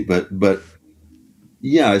chronology, but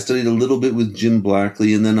yeah, I studied a little bit with Jim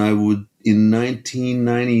Blackley, and then in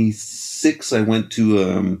 1996 I went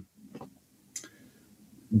to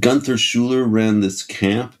Gunther Schuller ran this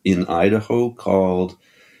camp in Idaho called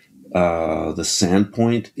the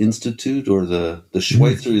Sandpoint Institute, or the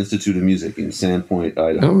Schweitzer Institute of Music in Sandpoint,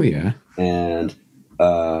 Idaho. Oh yeah. And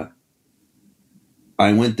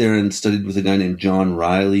I went there and studied with a guy named John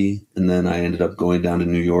Riley, and then I ended up going down to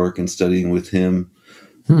New York and studying with him.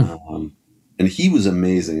 And he was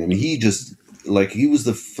amazing. I mean, he was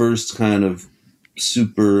the first kind of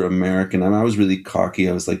super American. I mean, I was really cocky.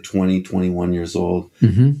 I was like 20, 21 years old.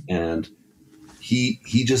 Mm-hmm. And he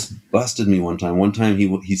just busted me one time. One time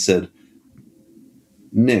he said,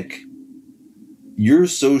 "Nick, you're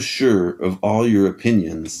so sure of all your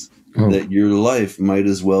opinions that your life might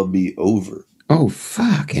as well be over." Oh,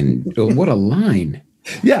 fuck. And what a line.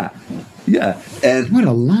 Yeah. And what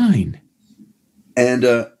a line. And,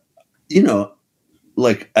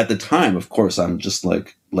 like at the time, of course, I'm just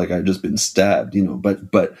like I've just been stabbed,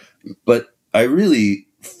 but I really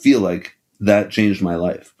feel like that changed my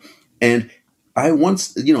life. And I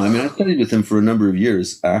once, I studied with him for a number of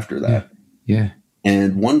years after that. Yeah.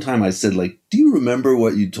 And one time I said, like, "Do you remember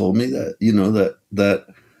what you told me that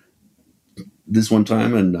this one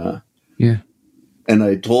time?" And, and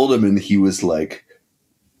I told him, and he was like,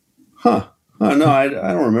 "Huh. Oh, no, I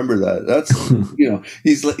don't remember that." That's,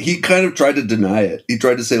 he kind of tried to deny it. He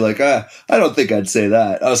tried to say like, "I don't think I'd say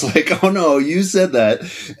that." I was like, "Oh no, you said that."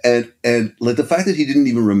 And like the fact that he didn't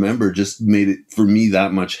even remember just made it for me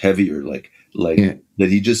that much heavier. Like that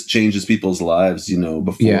he just changes people's lives,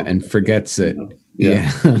 before. Yeah. And forgets it.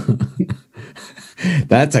 Yeah.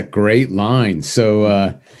 That's a great line.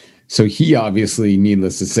 So he obviously,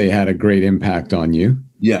 needless to say, had a great impact on you.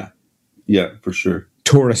 Yeah. Yeah, for sure.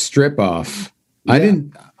 Tore a strip off. Yeah.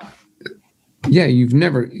 You've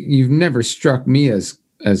never struck me as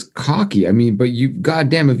cocky. I mean, but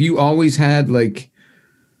goddamn, have you always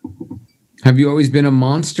been a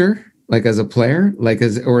monster, like as a player,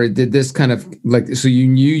 or did this kind of like, so you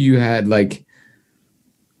knew you had like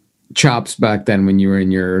chops back then when you were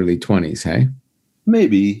in your early 20s, hey?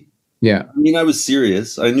 Maybe. Yeah. I mean, I was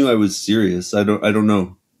serious. I knew I was serious. I don't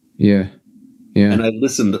know. Yeah. Yeah. And I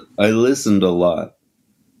listened a lot.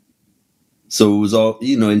 So it was all,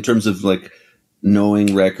 in terms of like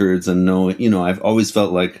knowing records and knowing, I've always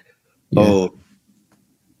felt like, I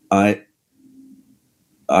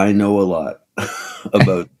know a lot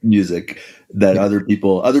about music that other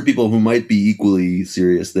people who might be equally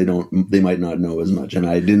serious, they might not know as much. And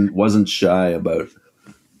I wasn't shy about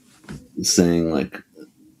saying like,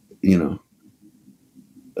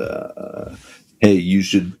 hey, you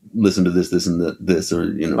should listen to this and this,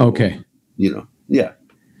 or, okay. Yeah.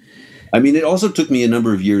 I mean, it also took me a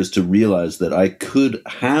number of years to realize that I could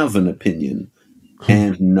have an opinion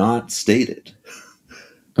and not state it.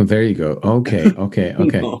 Oh, there you go. Okay. Okay.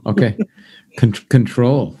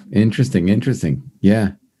 Control. Interesting.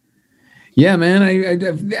 Yeah. Yeah, man. I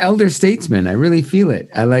elder statesman. I really feel it.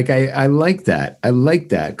 I like that. I like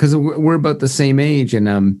that because we're about the same age,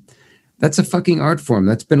 and that's a fucking art form.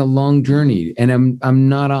 That's been a long journey, and I'm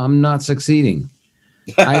not succeeding.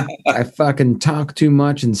 I fucking talk too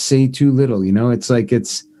much and say too little.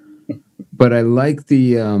 But I like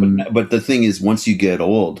the. But the thing is, once you get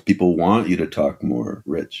old, people want you to talk more,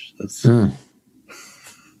 Rich. That's.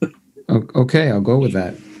 Okay, I'll go with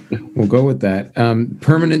that. We'll go with that.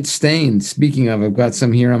 Permanent stain. Speaking of, I've got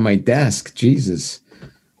some here on my desk. Jesus.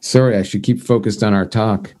 Sorry, I should keep focused on our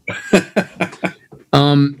talk.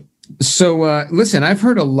 So listen, I've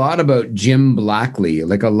heard a lot about Jim Blackley.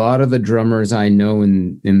 Like a lot of the drummers I know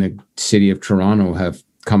in the city of Toronto have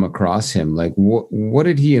come across him. Like what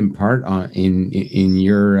did he impart on in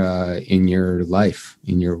your life,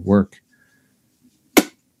 in your work?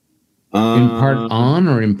 Impart on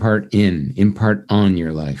or impart on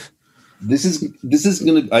your life? This is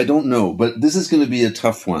gonna, I don't know, but this is gonna be a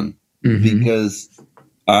tough one because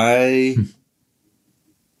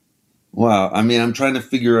wow. I mean, I'm trying to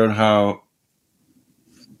figure out how.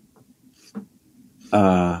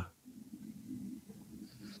 I'm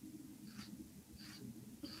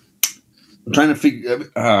trying to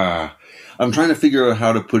figure out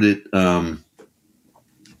how to put it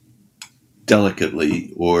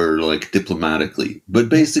delicately or like diplomatically. But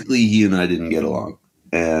basically, he and I didn't get along,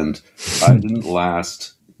 and I didn't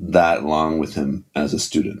last that long with him as a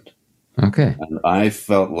student. Okay. And I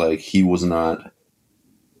felt like he was not.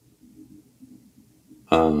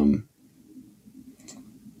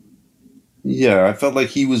 Yeah, I felt like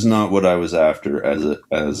he was not what I was after as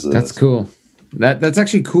a. That's cool. That's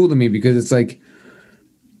actually cool to me because it's like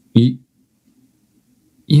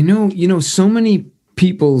so many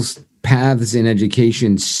people's paths in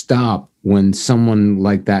education stop when someone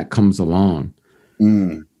like that comes along.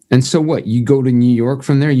 Mm. And so what? You go to New York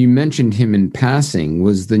from there? You mentioned him in passing.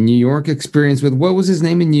 Was the New York experience with what was his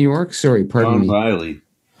name in New York? Sorry, pardon me. John Riley.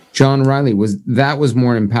 John Riley was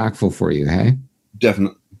more impactful for you, hey?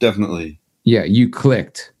 Definitely. Yeah, you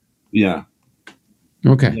clicked. Yeah.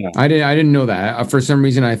 Okay. Yeah. I didn't know that. For some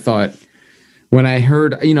reason I thought when I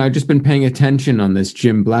heard, I've just been paying attention on this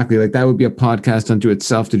Jim Blackley, like that would be a podcast unto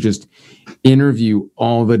itself to just interview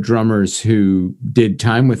all the drummers who did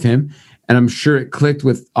time with him. And I'm sure it clicked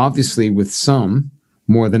with some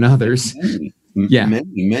more than others. Many. Yeah.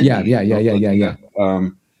 Yeah.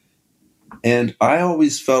 And I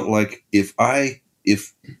always felt like if I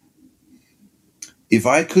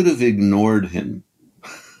could have ignored him,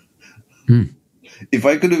 if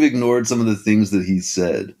I could have ignored some of the things that he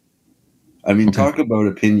said, I mean, talk about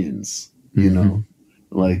opinions,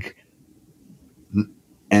 like,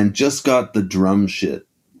 and just got the drum shit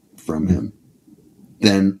from him,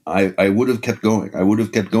 then I would have kept going. I would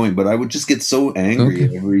have kept going, but I would just get so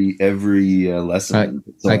angry every lesson.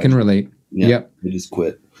 I can relate. Yeah, yep. I just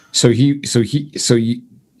quit.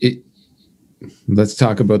 Let's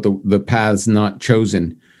talk about the paths not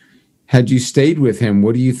chosen. Had you stayed with him,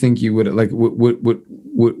 what do you think you would like?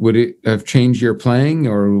 Would it have changed your playing,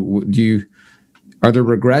 or are there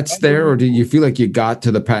regrets there, or do you feel like you got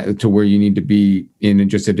to the path to where you need to be in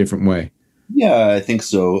just a different way? Yeah, I think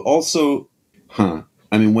so. Also, I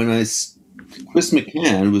mean, Chris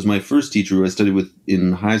McCann, who was my first teacher who I studied with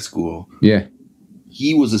in high school. Yeah.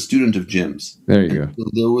 He was a student of Jim's. There you go. So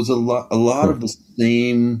there was a lot of the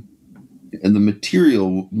same, and the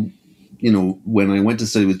material, when I went to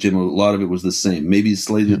study with Jim, a lot of it was the same. Maybe a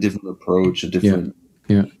slightly different approach, a different.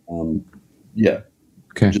 Yeah.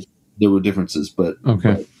 Okay. There were differences, but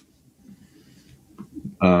okay.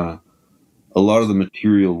 A lot of the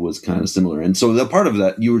material was kind of similar. And so the part of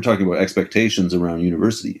that, you were talking about expectations around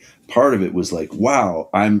university. Part of it was like, wow,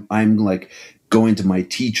 I'm like going to my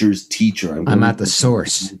teacher's teacher. I'm at the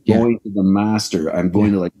source. I'm going to the master. I'm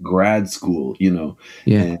going to like grad school,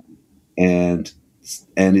 Yeah. And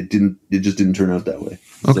it just didn't turn out that way.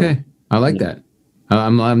 Okay. So, I like that.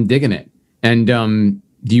 I'm digging it. And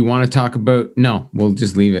do you want to talk about, no, we'll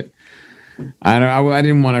just leave it. I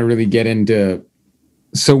didn't want to really get into,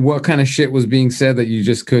 so what kind of shit was being said that you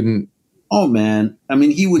just couldn't? Oh man. I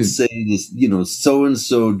mean, he would say this,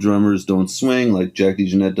 so-and-so drummers don't swing, like Jack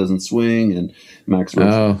DeJohnette doesn't swing and Max Roach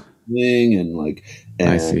doesn't swing and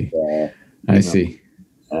I see. I see.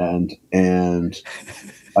 And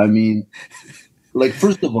I mean, like,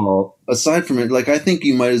 first of all, aside from it, like, I think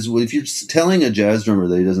you might as well, if you're telling a jazz drummer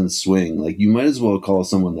that he doesn't swing, like, you might as well call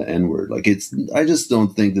someone the N-word. Like, I just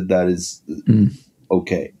don't think that is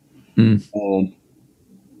okay. And,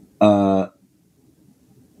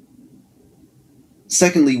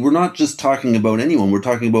 secondly, we're not just talking about anyone. We're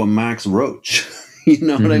talking about Max Roach. You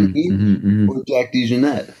know what I mean? Or Jack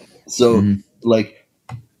DeJohnette. So,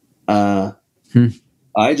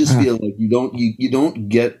 I just feel like you don't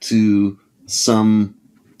get to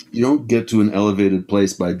an elevated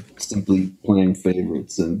place by simply playing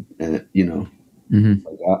favorites and I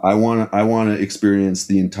want to experience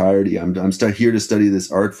the entirety. I'm here to study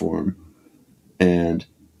this art form, and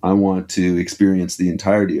I want to experience the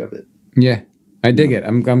entirety of it. Yeah, I dig it.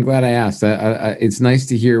 I'm glad I asked. It's nice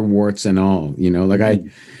to hear warts and all.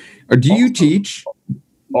 Or do you teach?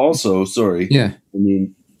 Also, sorry. Yeah. I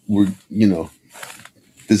mean, we're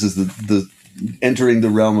this is the entering the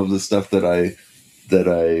realm of the stuff that I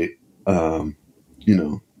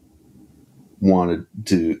wanted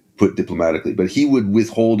to put diplomatically, but he would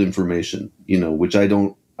withhold information, which I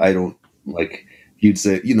don't like. He'd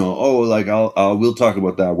say, we'll talk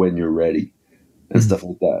about that when you're ready and stuff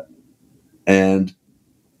like that. And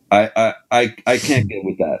I can't get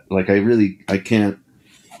with that. Like, I can't.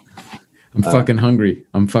 I'm fucking hungry.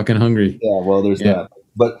 Yeah. Well, there's that,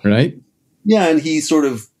 but right. Yeah. And he sort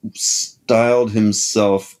of styled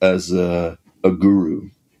himself as a guru.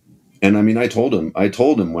 And I mean, I told him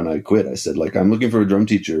when I quit, I said, like, I'm looking for a drum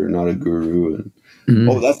teacher, not a guru. And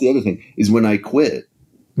that's the other thing is when I quit,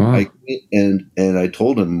 I quit and I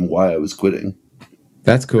told him why I was quitting.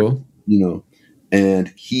 That's cool. And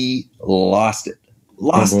he lost it.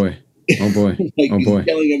 Oh boy. He's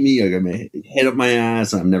yelling at me. I got my head up my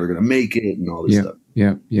ass. I'm never going to make it and all this stuff.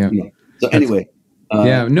 Yeah. So anyway,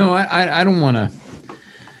 Yeah, no, I don't want to.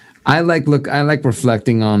 I like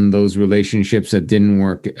reflecting on those relationships that didn't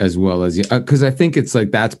work as well as because I think it's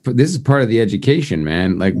like this is part of the education,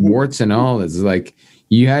 man. Like warts and all is like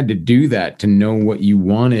you had to do that to know what you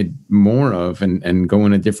wanted more of and go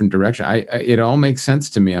in a different direction. It all makes sense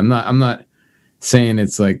to me. I'm not saying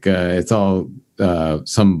it's like it's all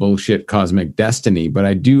some bullshit cosmic destiny, but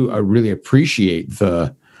I really appreciate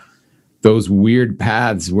those weird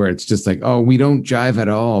paths where it's just like, oh, we don't jive at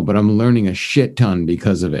all, but I'm learning a shit ton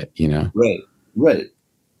because of it, you know? Right.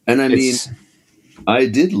 And I mean, I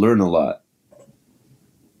did learn a lot.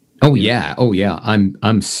 Oh yeah. I'm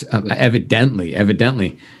evidently.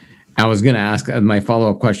 I was going to ask my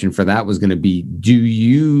follow-up question for that was going to be, do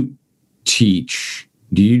you teach?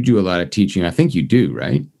 Do you do a lot of teaching? I think you do,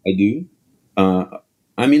 right? I do.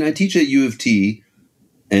 I mean, I teach at U of T,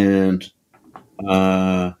 and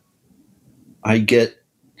I get,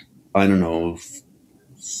 I don't know,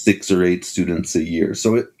 6 or 8 students a year.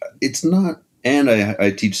 So it's not, and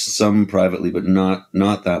I teach some privately, but not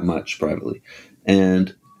that much privately.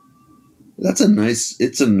 And it's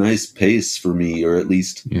a nice pace for me, or at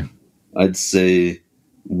least I'd say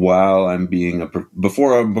while I'm being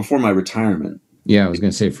before my retirement. Yeah, I was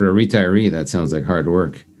going to say for a retiree, that sounds like hard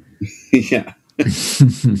work. Yeah.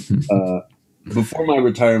 Before my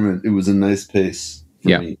retirement, it was a nice pace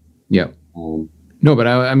for me. Yeah. No, but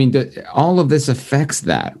I mean, all of this affects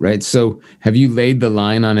that, right? So have you laid the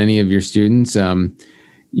line on any of your students?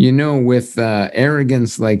 With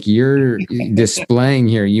arrogance like you're displaying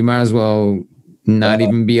here, you might as well not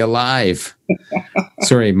even be alive.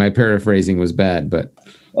 Sorry, my paraphrasing was bad, but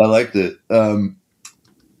I liked it.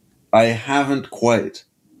 I haven't quite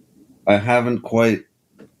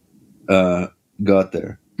got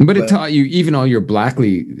there. But it taught you, even all your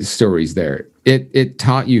Blackley stories there, it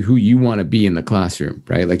taught you who you want to be in the classroom,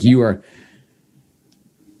 right? Like you are.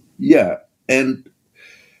 Yeah. And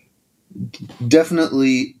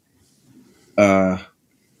definitely.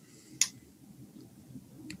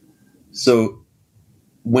 So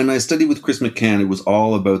when I studied with Chris McCann, it was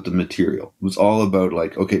all about the material. It was all about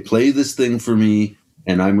like, okay, play this thing for me,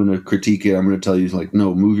 and I'm going to critique it. I'm going to tell you like,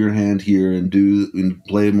 no, move your hand here and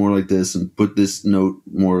play it more like this and put this note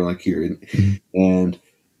more like here. And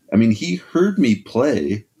I mean, he heard me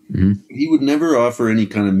play. Mm-hmm. He would never offer any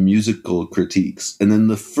kind of musical critiques. And then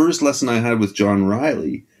the first lesson I had with John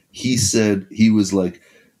Riley, he said, he was like,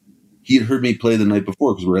 he had heard me play the night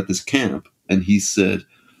before because we're at this camp. And he said,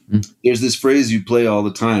 there's this phrase you play all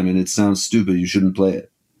the time and it sounds stupid. You shouldn't play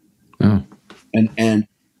it. Oh.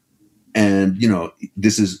 And you know,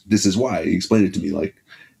 this is why. He explained it to me, like,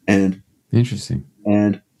 and interesting.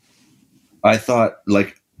 And I thought,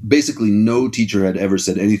 like, basically no teacher had ever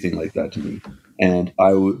said anything like that to me. And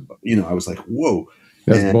I was like, whoa.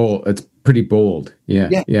 That's bold. It's pretty bold.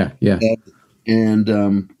 Yeah.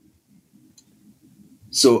 And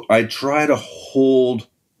so I try to hold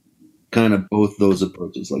kind of both those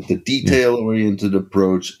approaches, like the detail-oriented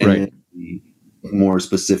approach and the more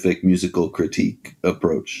specific musical critique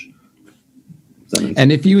approach.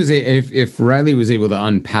 And if Riley was able to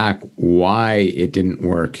unpack why it didn't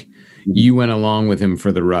work, you went along with him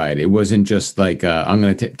for the ride. It wasn't just like I'm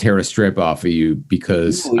going to tear a strip off of you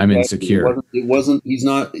because I'm insecure. He wasn't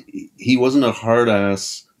a hard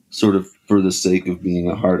ass sort of for the sake of being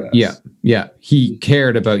a hard ass. Yeah. He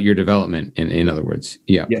cared about your development. In other words,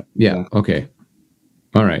 yeah. Okay,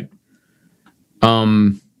 all right.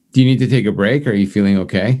 Do you need to take a break? Or are you feeling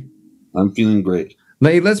okay? I'm feeling great.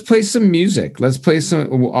 Let's play some music. Let's play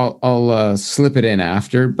some. I'll slip it in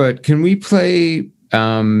after. But can we play?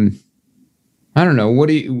 I don't know.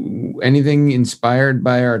 Anything inspired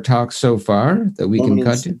by our talk so far that we can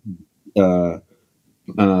cut to?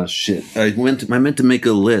 Shit. I meant to make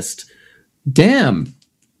a list. Damn.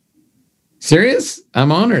 Serious?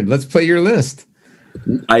 I'm honored. Let's play your list.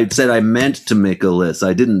 I said I meant to make a list.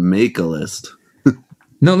 I didn't make a list.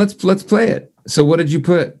 No, let's play it. So what did you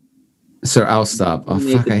put? So I'll stop. Oh,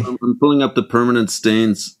 fuck. I'm pulling up the Permanent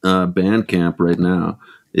Stains Bandcamp right now.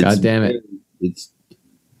 God damn it.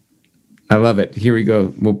 I love it. Here we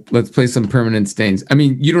go. Well, let's play some Permanent Stains. I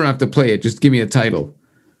mean, you don't have to play it. Just give me a title.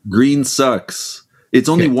 Green Sucks. It's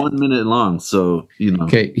only 1 minute long, so, you know.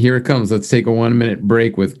 Okay, here it comes. Let's take a 1 minute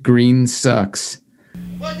break with Green Sucks.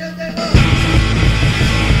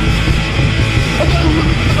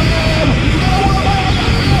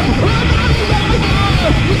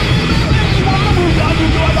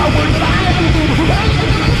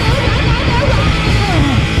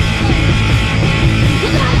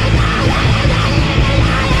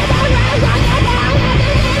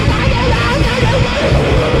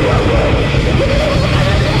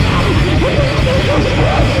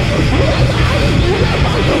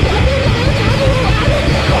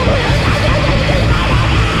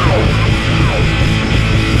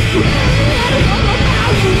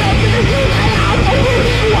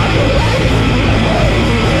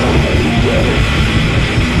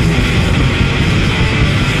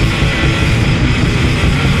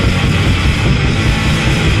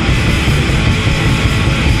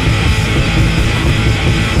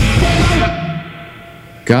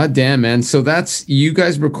 God damn, man. So that's, you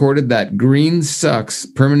guys recorded that Green Sucks,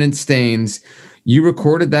 Permanent Stains. You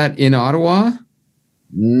recorded that in Ottawa?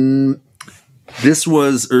 This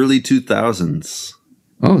was early 2000s.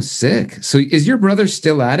 Oh, sick. So is your brother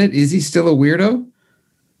still at it? Is he still a weirdo?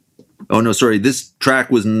 Oh, no, sorry. This track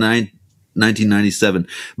was 1997.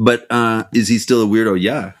 But is he still a weirdo?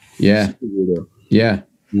 Yeah. Yeah. Yeah.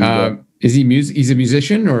 Is he he's a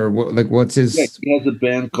musician, or what, like, what's his... Yeah, he has a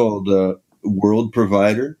band called World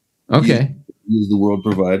Provider. Okay. He's the World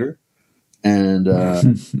Provider. And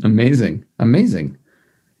amazing.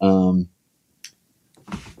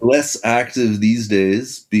 Less active these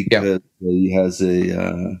days because he has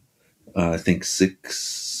a I think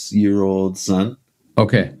 6-year-old son.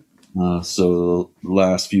 Okay. So the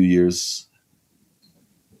last few years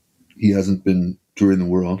he hasn't been touring the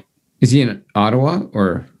world. Is he in Ottawa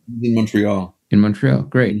or in Montreal? In Montreal.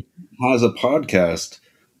 Great. He has a podcast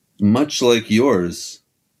much like yours.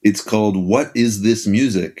 It's called What Is This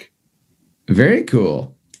Music? Very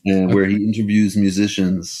cool. And where he interviews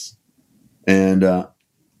musicians. And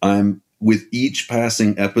I'm with each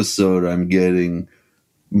passing episode, I'm getting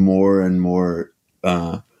more and more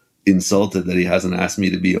insulted that he hasn't asked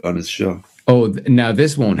me to be on his show. Oh, now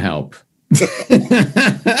this won't help.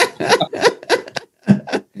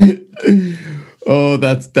 Oh,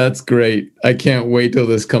 that's great. I can't wait till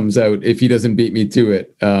this comes out if he doesn't beat me to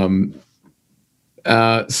it.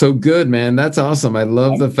 So good, man. That's awesome. I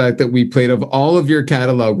love the fact that we played, of all of your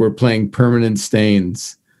catalog, we're playing Permanent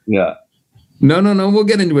Stains. Yeah. No. We'll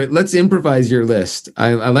get into it. Let's improvise your list.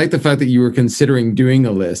 I like the fact that you were considering doing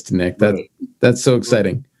a list, Nick. That's so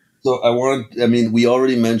exciting. So we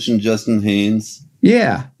already mentioned Justin Haynes.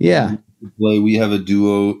 Yeah. We have a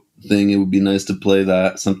duo thing. It would be nice to play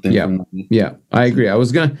that, something. Yeah, I agree.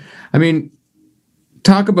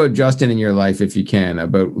 Talk about Justin in your life if you can,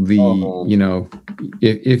 about the,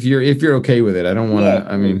 if you're okay with it. I don't want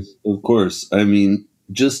to, Of course.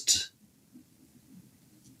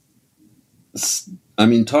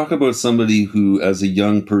 Talk about somebody who, as a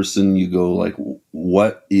young person, you go like,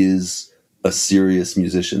 what is a serious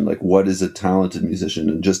musician? Like, what is a talented musician?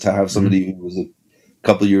 And just to have somebody who was a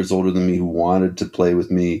couple of years older than me, who wanted to play with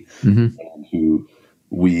me, and who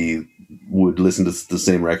we would listen to the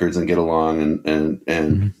same records and get along,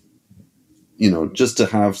 and just to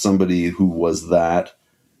have somebody who was that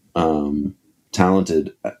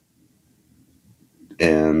talented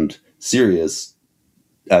and serious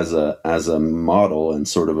as a model and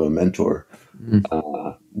sort of a mentor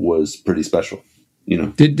was pretty special.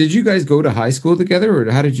 Did you guys go to high school together, or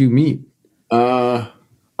how did you meet?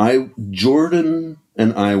 Jordan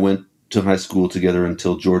and I went to high school together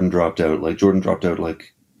until Jordan dropped out. Like, Jordan dropped out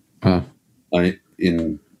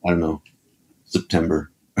in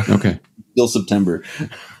September. Okay. Still September.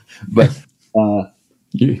 But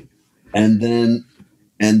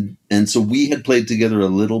and so we had played together a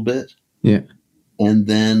little bit. Yeah. And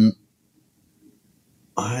then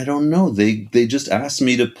I don't know, they just asked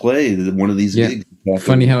me to play one of these gigs.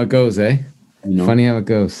 Funny how it goes, eh? Funny how it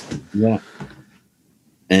goes. Yeah.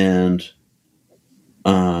 And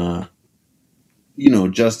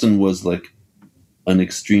Justin was like an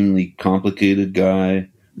extremely complicated guy,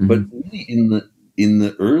 but really in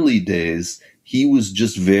the early days, he was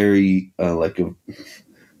just very like a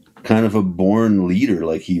kind of a born leader.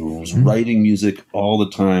 Like, he was writing music all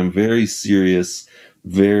the time, very serious,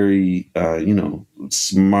 very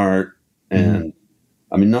smart, and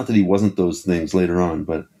not that he wasn't those things later on,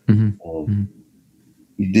 but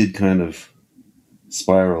he did kind of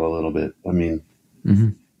spiral a little bit.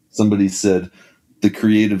 Somebody said the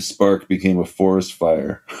creative spark became a forest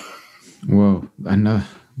fire. Whoa, I know.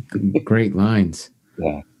 Great lines.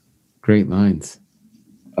 Yeah. Great lines.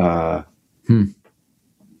 Yeah,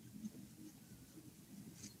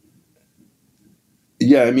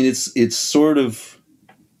 it's sort of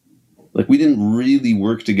like we didn't really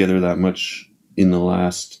work together that much in the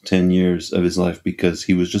last 10 years of his life because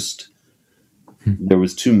he was just, there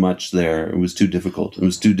was too much there. It was too difficult. It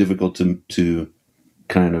was too difficult to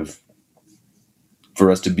kind of, for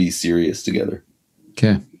us to be serious together.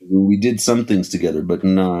 Okay. We did some things together, but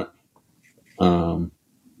not,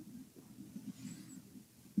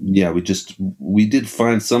 we did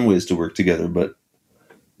find some ways to work together, but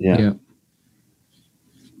yeah.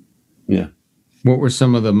 What were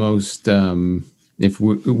some of the most, if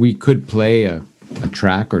we could play a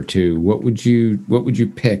track or two, what would you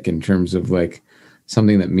pick in terms of like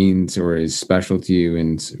something that means or is special to you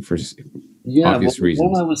and for obvious reasons?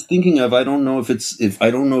 What I was thinking of, I don't know if it's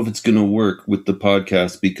going to work with the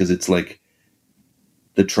podcast because it's like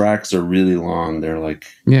the tracks are really long. They're like,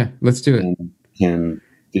 yeah, let's do it. 10,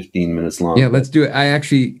 15 minutes long. Yeah, let's do it. I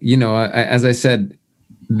actually, as I said,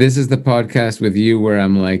 this is the podcast with you where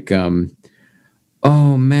I'm like,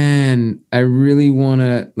 oh man, I really want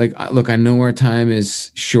to look, I know our time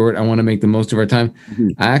is short. I want to make the most of our time. Mm-hmm.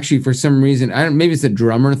 I actually, for some reason, maybe it's a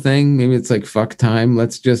drummer thing. Maybe it's like, fuck time.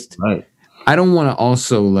 Let's just, Right. I don't want to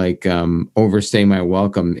also overstay my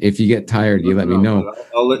welcome. If you get tired, you let me know.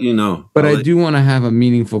 I'll let you know. But I do want to have a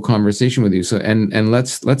meaningful conversation with you. So, and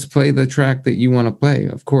let's play the track that you want to play,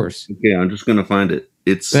 of course. Okay, I'm just going to find it.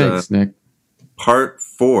 It's Thanks, Nick. Part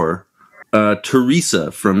 4,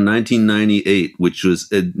 Teresa from 1998, which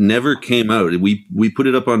it never came out. We put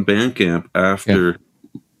it up on Bandcamp after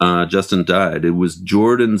Justin died. It was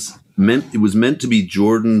meant to be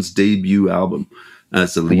Jordan's debut album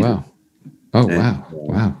as a leader. Oh,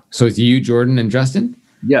 wow. So it's you, Jordan, and Justin?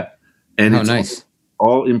 Yeah. And it's nice.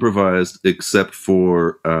 All improvised except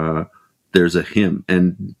for there's a hymn.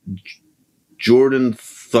 And Jordan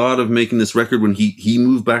thought of making this record when he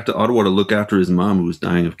moved back to Ottawa to look after his mom who was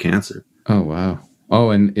dying of cancer. Oh, wow. Oh,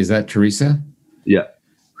 and is that Teresa? Yeah.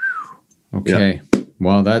 Okay. Yeah.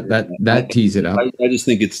 Well, that tees it up. I just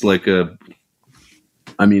think it's like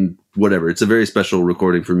whatever. It's a very special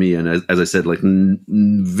recording for me, and as I said,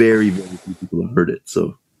 very, very few people have heard it.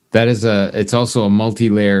 So that is it's also a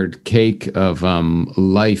multi-layered cake of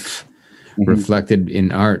life reflected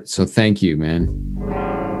in art. So thank you, man.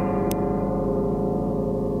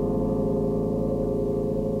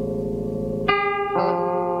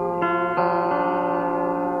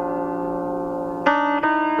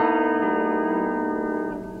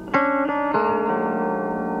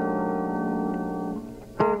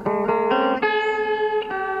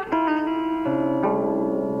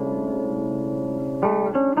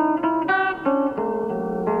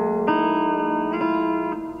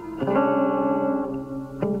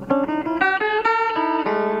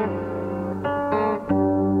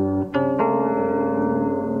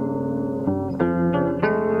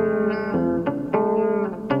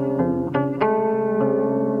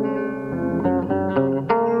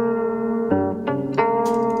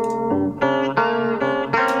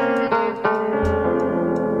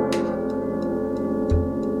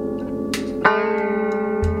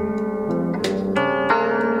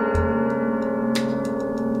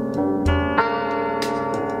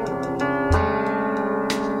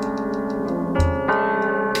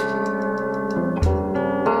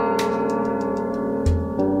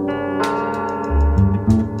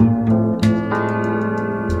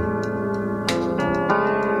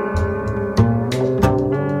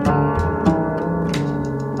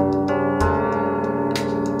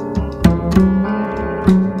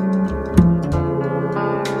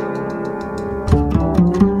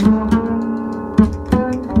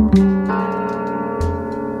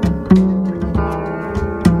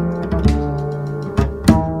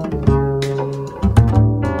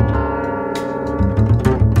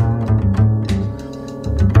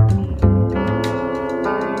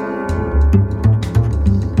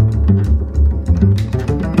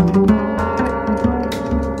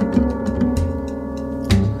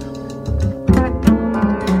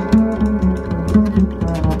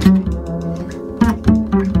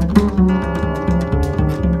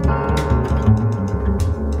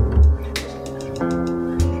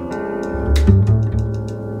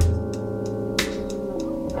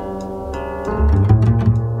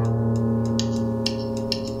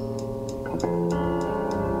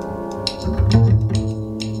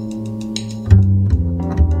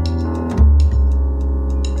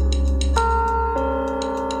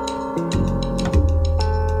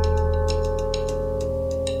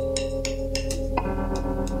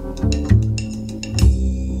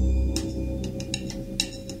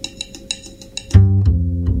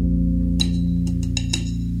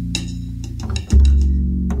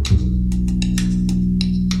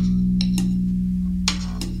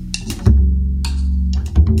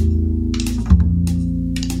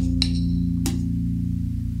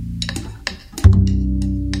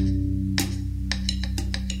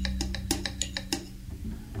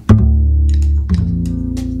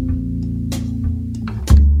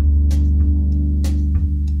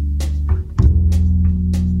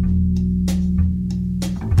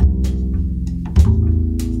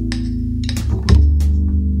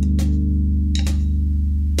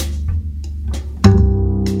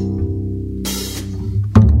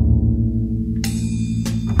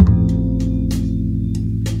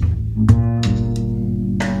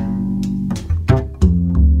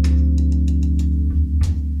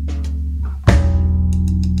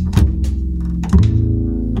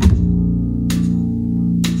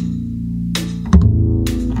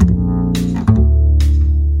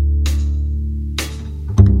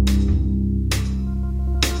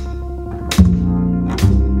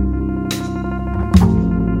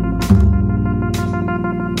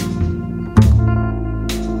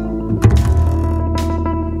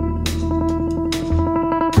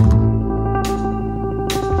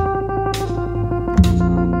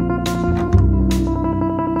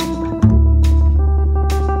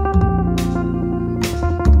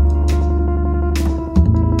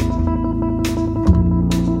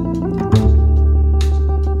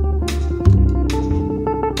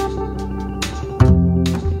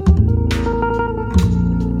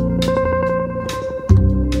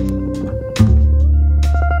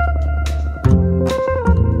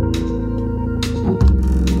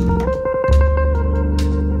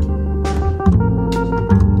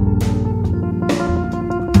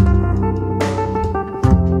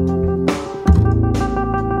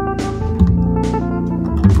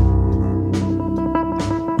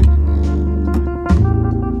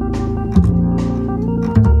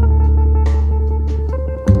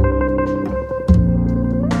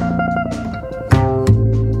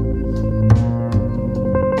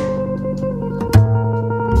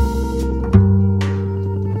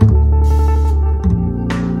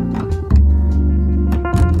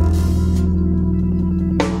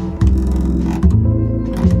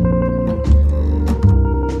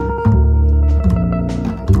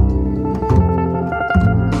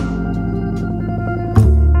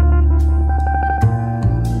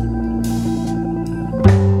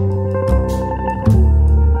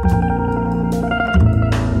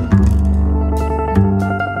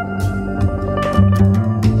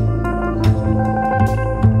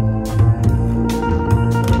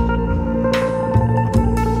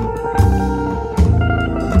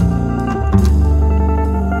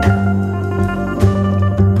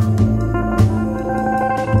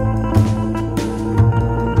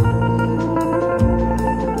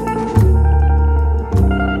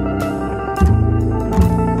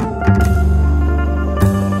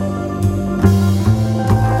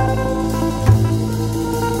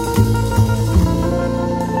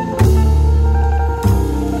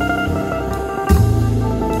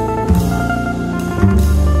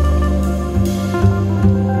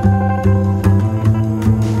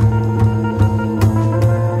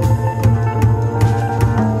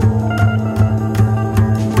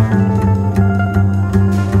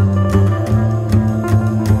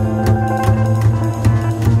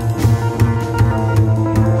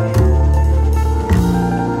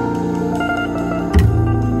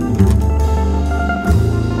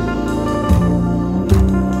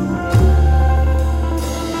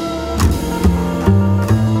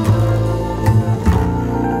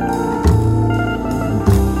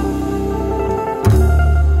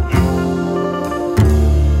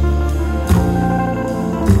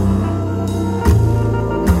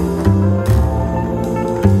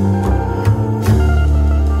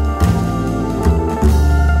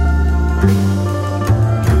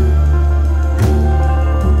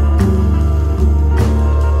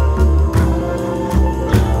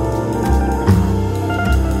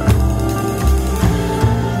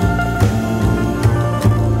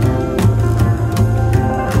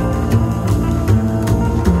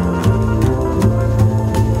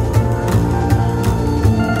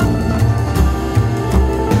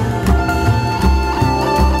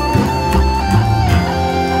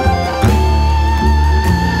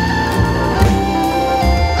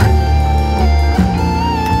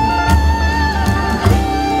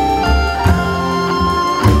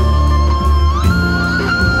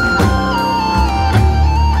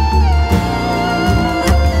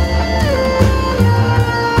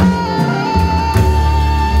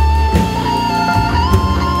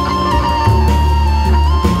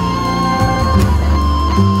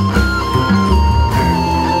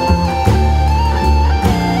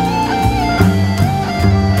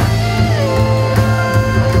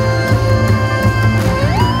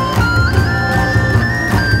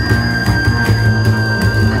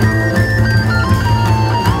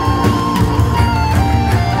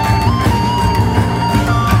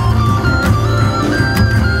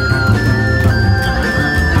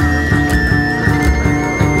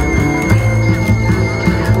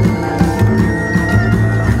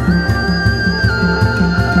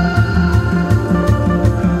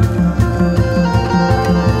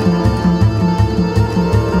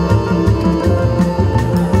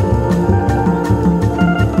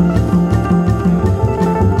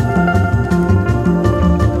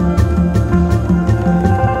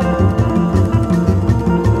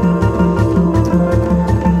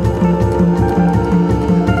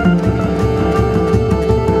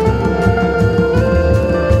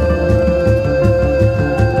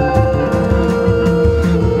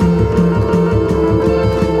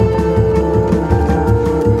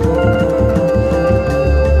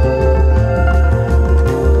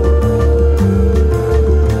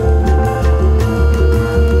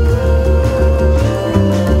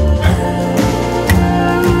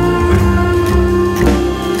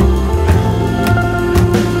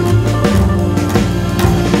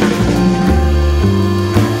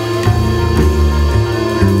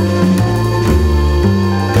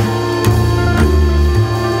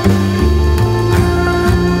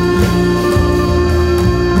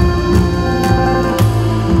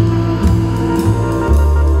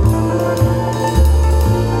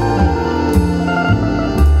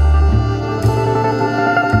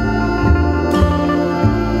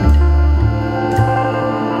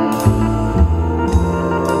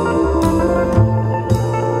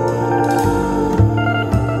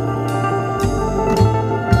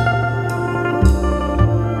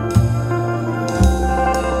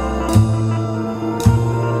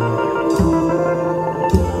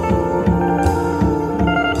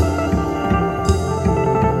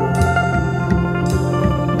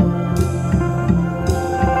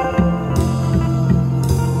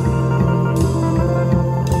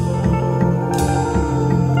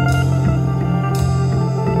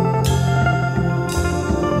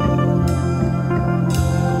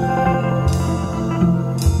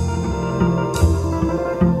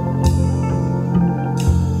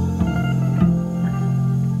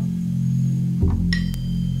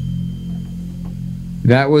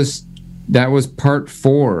 that was part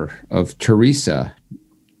 4 of Teresa,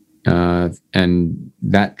 and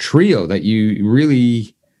that trio that you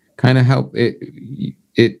really kind of helped it.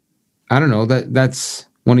 I don't know, that's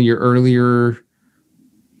one of your earlier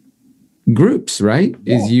groups, right?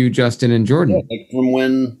 Yeah. Is you, Justin, and Jordan?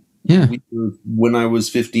 Yeah, like from when I was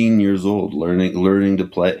 15 years old, learning to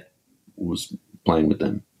play, was playing with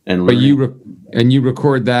them, and learning. But you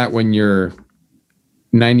record that when you're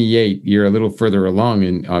 98. You're a little further along,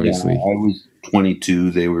 and obviously, I was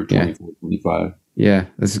 22. They were 24, 25. Yeah,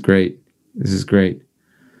 this is great.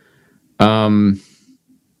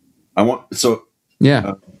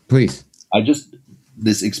 Please.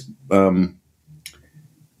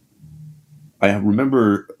 I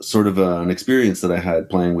remember sort of an experience that I had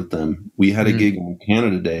playing with them. We had a gig on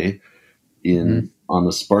Canada Day on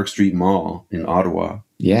the Spark Street Mall in Ottawa.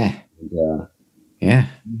 Yeah. And,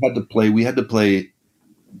 We had to play.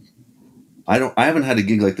 I haven't had a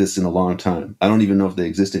gig like this in a long time. I don't even know if they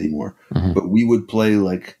exist anymore. But we would play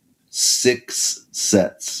like 6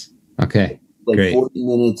 sets. Okay. Like great. 40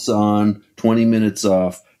 minutes on, 20 minutes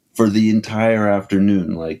off for the entire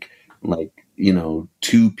afternoon. Like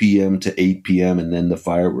 2 p.m. to 8 p.m. and then the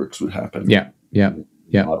fireworks would happen. Yeah.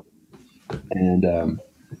 And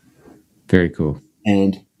very cool.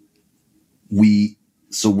 And we're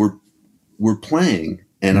playing,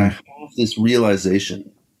 and I have this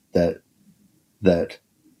realization that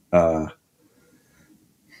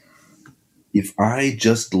if I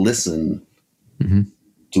just listen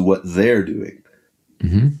to what they're doing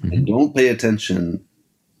and don't pay attention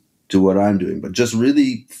to what I'm doing, but just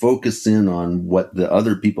really focus in on what the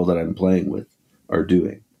other people that I'm playing with are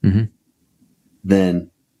doing, then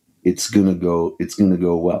it's gonna go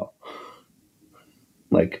well.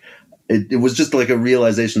 Like it was just like a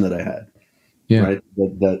realization that I had, right?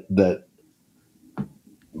 That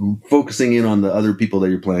focusing in on the other people that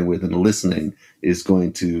you're playing with and listening is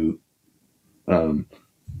going to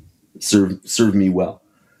serve me well.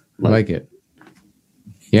 I like it.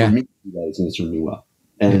 Yeah, for me, that is going to serve me well.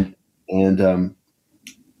 And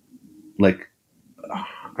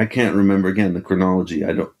I can't remember again the chronology.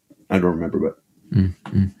 I don't remember, but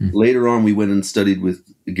later on we went and studied with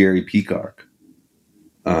Gary Peacock.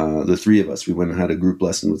 The 3 of us, we went and had a group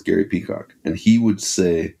lesson with Gary Peacock, and he would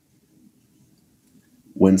say,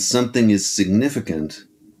 when something is significant,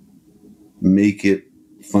 make it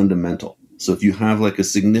fundamental. So if you have like a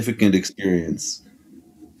significant experience,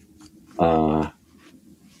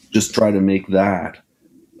 just try to make that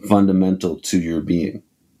fundamental to your being,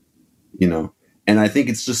 and I think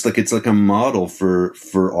it's like a model for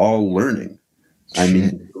all learning. I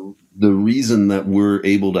mean, the reason that we're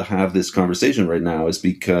able to have this conversation right now is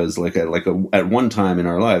because at one time in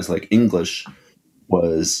our lives, like English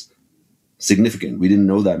was significant. We didn't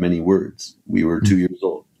know that many words. We were 2 years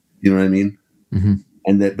old. You know what I mean?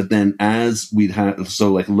 But then as we'd have,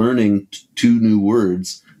 so like learning 2 new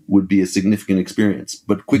words would be a significant experience,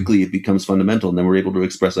 but quickly it becomes fundamental, and then we're able to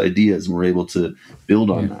express ideas and we're able to build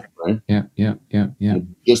on that, right? Yeah.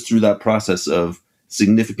 And just through that process of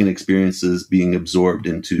significant experiences being absorbed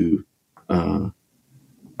into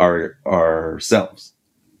ourselves,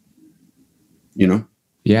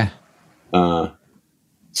 Yeah.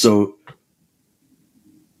 So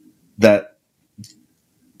that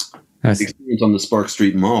experience on the Spark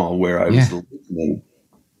Street Mall, where I was listening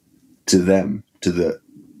to them,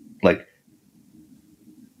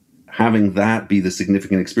 having that be the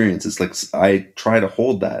significant experience. It's like I try to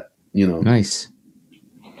hold that, Nice.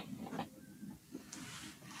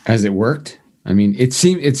 Has it worked? I mean, it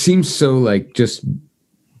seems so like just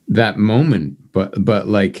that moment, but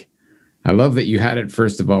like, I love that you had it,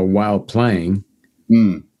 first of all, while playing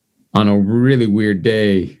on a really weird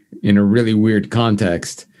day in a really weird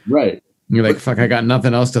context. Right. You're like, fuck, I got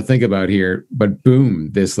nothing else to think about here. But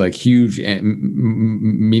boom, this like huge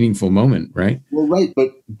meaningful moment, right? Well, right.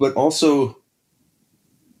 But also,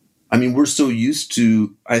 I mean, we're so used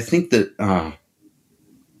to, I think that,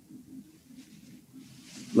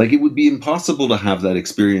 like, it would be impossible to have that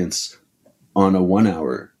experience on a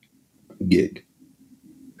 1-hour gig.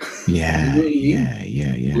 Yeah.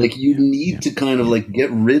 Like, you need to kind of like get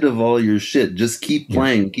rid of all your shit. Just keep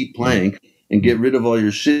playing, and get rid of all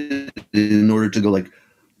your shit in order to go like,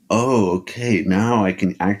 oh, okay, now I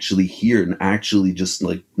can actually hear and actually just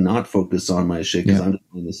like not focus on my shit because I'm just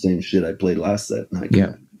playing the same shit I played last set.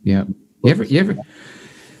 Yeah. You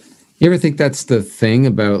ever think that's the thing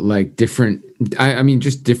about like different, I mean,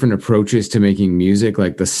 just different approaches to making music,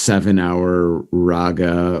 like the 7-hour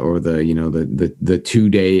raga or the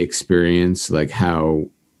 2-day experience, like how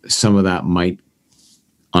some of that might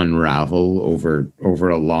unravel over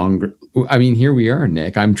a I mean, here we are,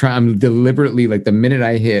 Nick. I'm deliberately, like, the minute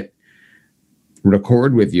I hit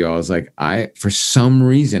record with you, I was like, for some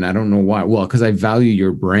reason, I don't know why. Well, because I value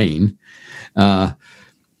your brain.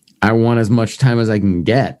 I want as much time as I can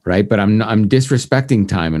get, right? But I'm disrespecting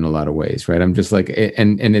time in a lot of ways, right? I'm just like,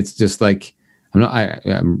 and it's just like,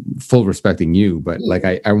 I'm full respecting you, but like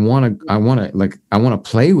I want to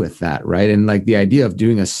play with that, right? And like the idea of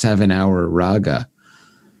doing a 7-hour raga,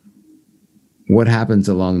 what happens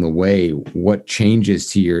along the way? What changes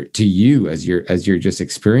to you as you're just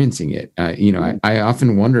experiencing it? I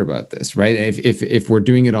often wonder about this, right? If we're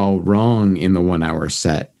doing it all wrong in the 1 hour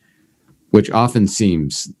set, which often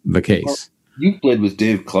seems the case. Well, you played with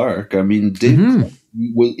Dave Clark. I mean, Dave Clark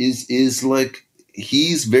is like,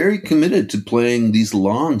 he's very committed to playing these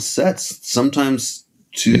long sets. Sometimes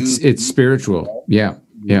it's spiritual. Yeah.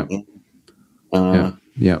 And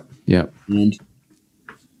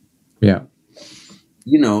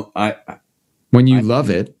I when you love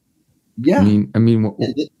it. Yeah. I mean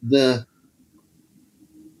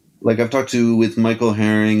like I've talked with Michael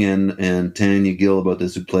Herring and Tanya Gill about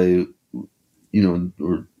this, who play,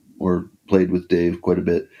 or played with Dave quite a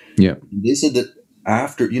bit. Yeah. They said that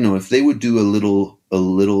after, if they would do a little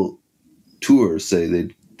tour, say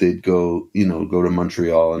they'd go to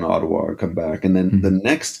Montreal and Ottawa or come back, and then the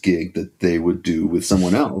next gig that they would do with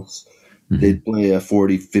someone else, they'd play a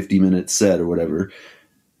 40-50 minute set or whatever,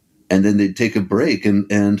 and then they'd take a break,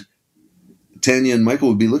 and Tanya and Michael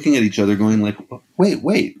would be looking at each other going like,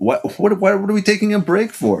 wait, what are we taking a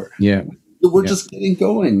break for? Yeah. We're just getting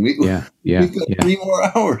going. We've got 3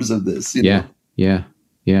 more hours of this. Yeah. And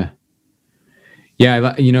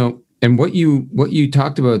what you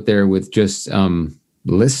talked about there with just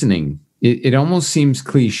listening, it almost seems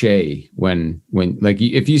cliche when like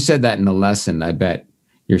if you said that in a lesson, I bet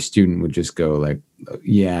your student would just go like,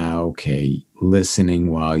 yeah, okay, listening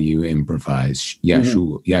while you improvise. Yeah,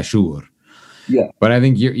 sure. Yeah. But I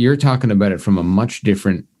think you're talking about it from a much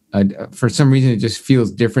different. For some reason, it just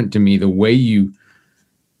feels different to me. The way you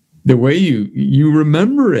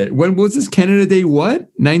remember it. When was this? Canada Day? What?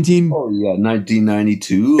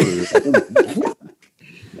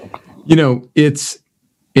 1992.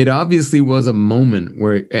 It obviously was a moment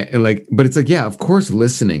where, but it's like, yeah, of course,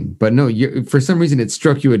 listening. But no, for some reason, it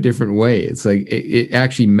struck you a different way. It's like it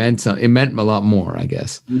actually meant something. It meant a lot more, I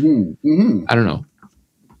guess. I don't know.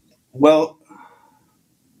 Well.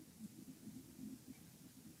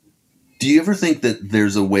 Do you ever think that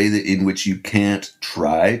there's a way in which you can't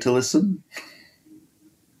try to listen?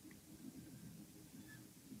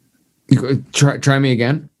 Try me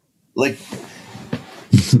again? Like,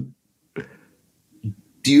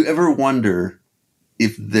 do you ever wonder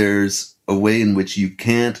if there's a way in which you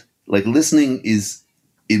can't, like, listening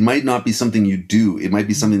it might not be something you do. It might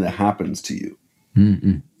be something that happens to you.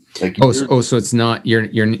 Mm-hmm. Like, so it's not,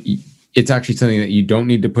 it's actually something that you don't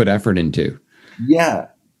need to put effort into. Yeah.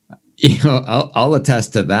 I'll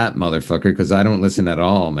attest to that, motherfucker, because I don't listen at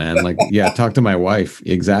all, man. Like, yeah, talk to my wife,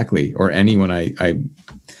 exactly, or anyone I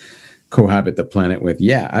cohabit the planet with.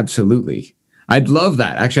 Yeah, absolutely. I'd love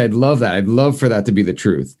that. Actually, I'd love that. I'd love for that to be the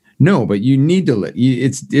truth. No, but you need to.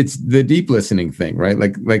 It's the deep listening thing, right?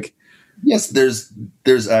 Like. Yes, there's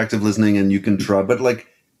active listening, and you can try, but like,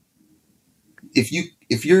 if you're.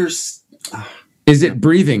 Is it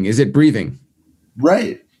breathing? Is it breathing?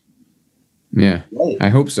 Right. Yeah, right. I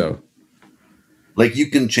hope so. Like,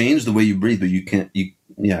 you can change the way you breathe, but you can't.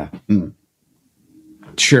 Yeah.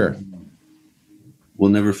 Sure. We'll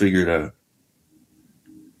never figure it out.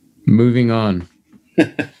 Moving on.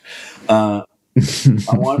 There's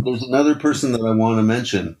another person that I want to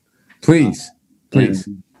mention. Please.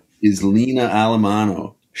 Is Lena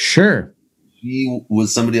Alamano. Sure. She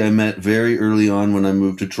was somebody I met very early on when I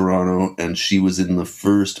moved to Toronto, and she was in the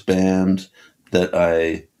first band that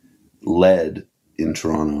I led in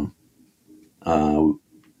Toronto,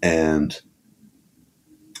 and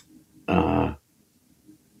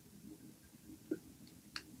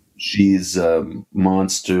she's a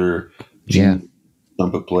monster.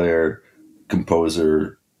 Trumpet player,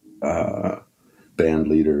 composer, band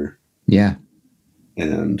leader. Yeah,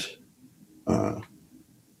 and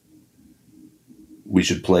we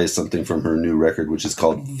should play something from her new record, which is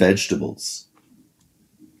called Vegetables.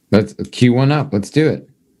 Let's cue one up. Let's do it.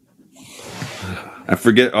 I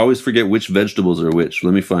always forget which vegetables are which.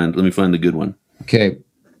 Let me find the good one. Okay.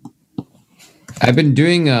 I've been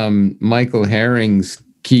doing Michael Herring's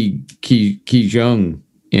Ki Jung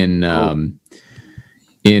in early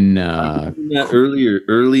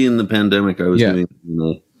in the pandemic. I was doing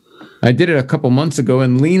I did it a couple months ago,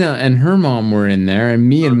 and Lena and her mom were in there, and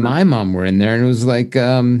me and my mom were in there, and it was like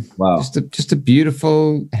Wow. just a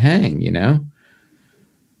beautiful hang, you know.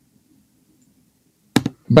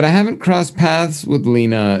 But I haven't crossed paths with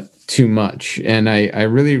Lena too much, and I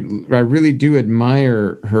really do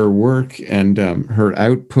admire her work and her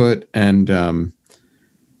output and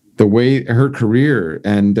the way her career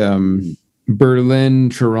and Berlin,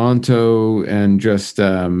 Toronto, and just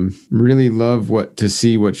really love what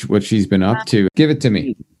she's been up to. Give it to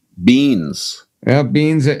me. Beans. Well,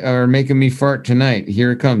 beans are making me fart tonight.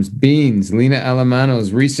 Here it comes. Beans, Lena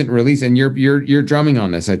Alamano's recent release, and you're drumming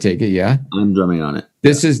on this, I take it, yeah? I'm drumming on it.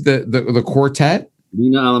 This is the quartet?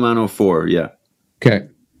 Lena Alamano 4, yeah. Okay.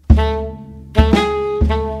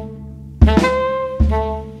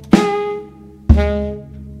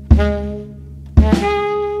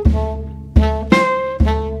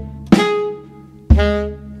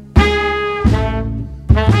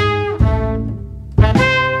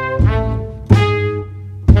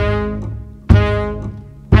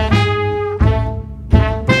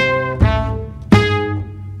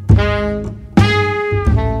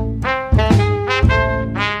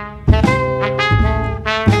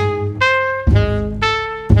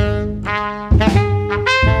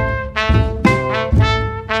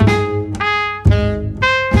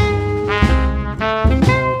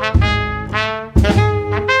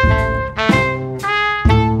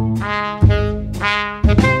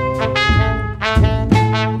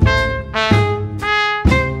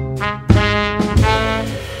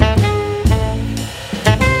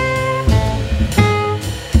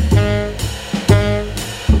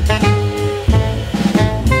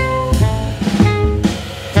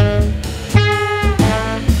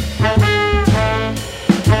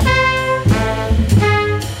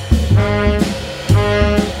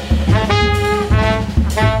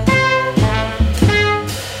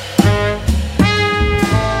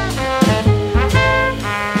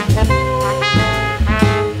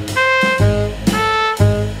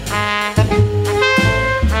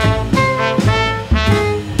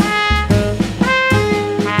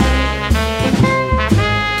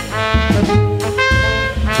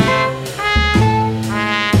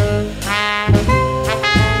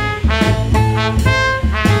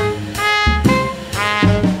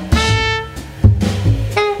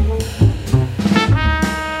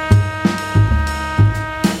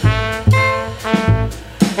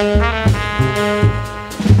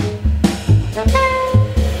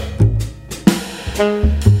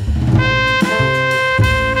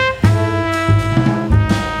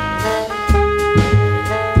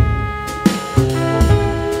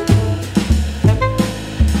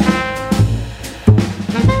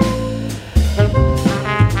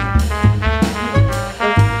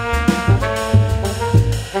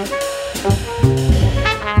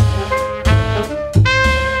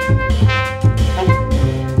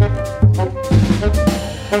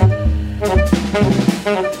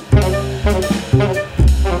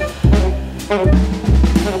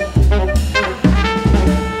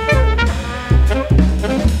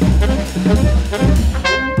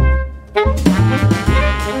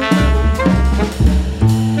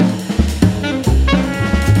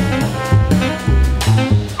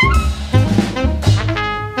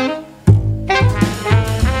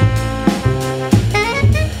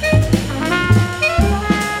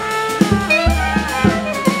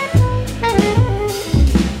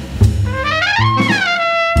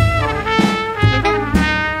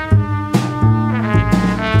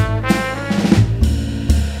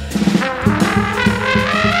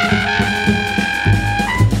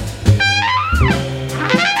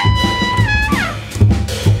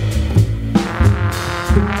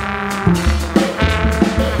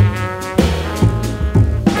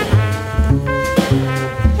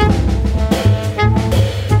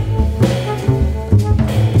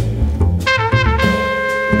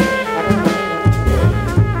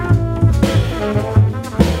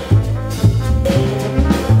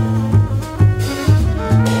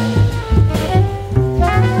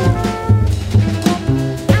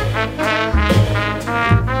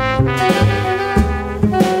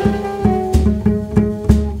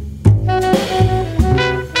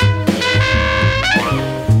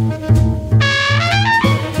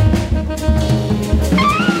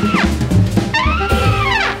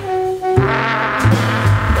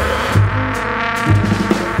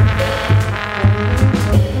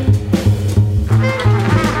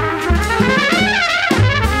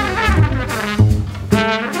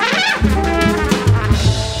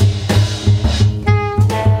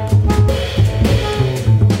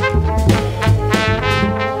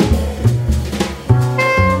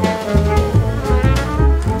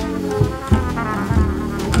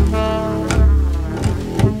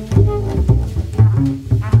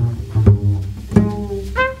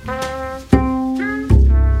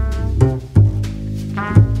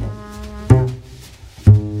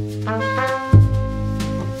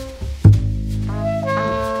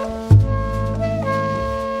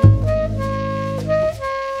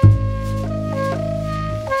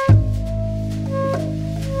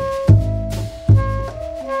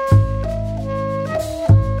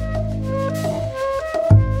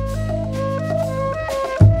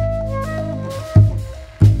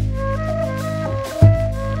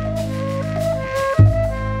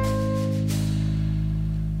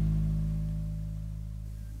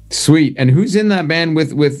 Sweet. And who's in that band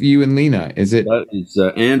with you and Lena? Is it That is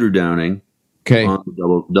Andrew Downing okay? on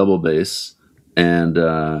the double bass, and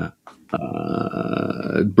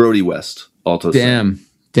Brody West alto. Damn.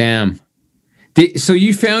 So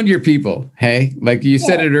you found your people, hey? Like you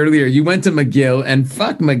said it earlier, you went to McGill, and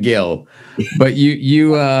fuck McGill, but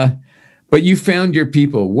you found your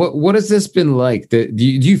people. What has this been like? Do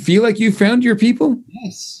you feel like you found your people?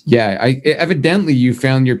 Yes. Yeah, evidently you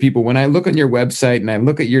found your people. When I look on your website and I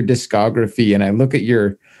look at your discography and I look at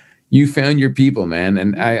you found your people, man.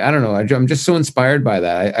 And I don't know, I'm just so inspired by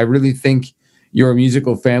that. I really think your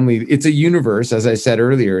musical family, it's a universe, as I said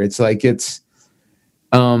earlier. It's like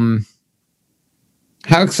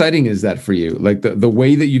how exciting is that for you? Like the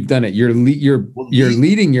way that you've done it, you're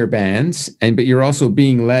leading your bands, but you're also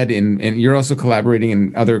being led and you're also collaborating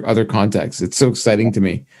in other contexts. It's so exciting to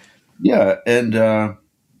me. Yeah, and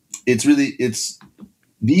it's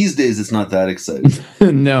these days it's not that exciting.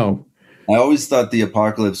 No, I always thought the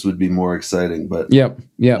Apocalypse would be more exciting, but yep.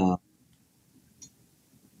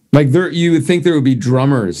 Like you would think there would be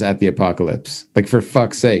drummers at the Apocalypse, like for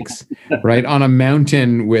fuck's sakes, right? On a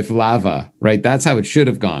mountain with lava, right? That's how it should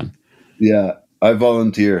have gone. Yeah, I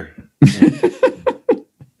volunteer.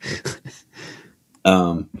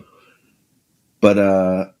 But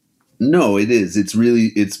no, it is. It's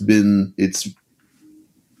really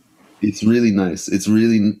nice. It's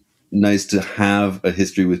really nice to have a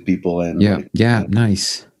history with people and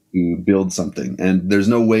nice. To build something, and there's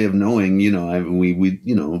no way of knowing, we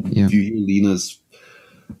if you hear Lena's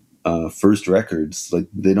first records, like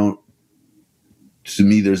they don't, to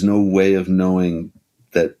me there's no way of knowing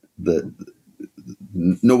that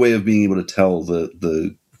no way of being able to tell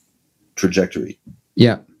the trajectory.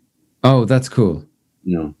 That's cool.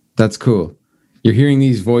 That's cool. You're hearing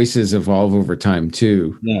these voices evolve over time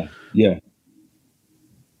too.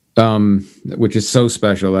 Which is so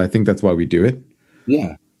special. I think that's why we do it.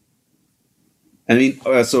 I mean,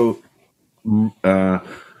 I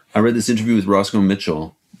read this interview with Roscoe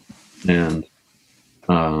Mitchell, and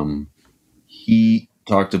he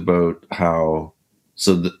talked about how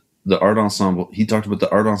the art ensemble. He talked about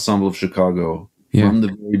the art ensemble of Chicago from the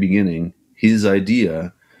very beginning. His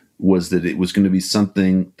idea was that it was going to be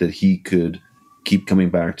something that he could keep coming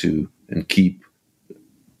back to and keep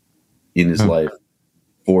in his life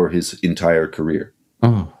for his entire career.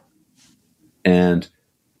 And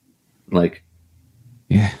like.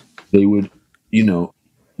 Yeah, they would,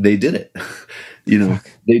 they did it.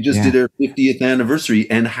 They just did their 50th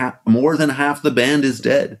anniversary, and more than half the band is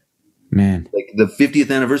dead. Man, like the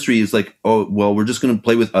 50th anniversary is like, oh well, we're just going to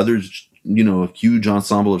play with others, a huge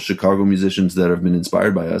ensemble of Chicago musicians that have been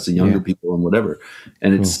inspired by us and younger people and whatever.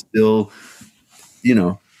 And it's still,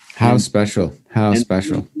 how special.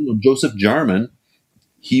 Joseph Jarman,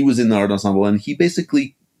 he was in the art ensemble, and he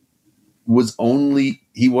basically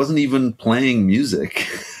he wasn't even playing music.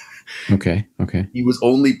 Okay. He was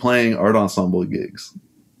only playing art ensemble gigs.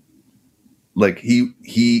 Like he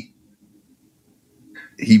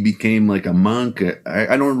became like a monk.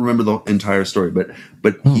 I don't remember the entire story, but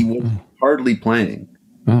he was hardly playing.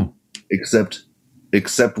 Except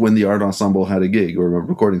when the art ensemble had a gig or a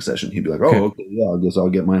recording session, he'd be like, okay, yeah, I guess I'll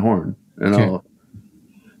get my horn and I'll,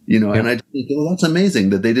 and I think, that's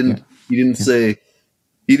amazing that they didn't. He didn't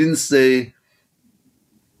say.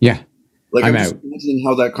 Yeah. Like I'm just imagining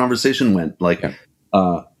how that conversation went. Like,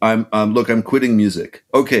 I'm quitting music.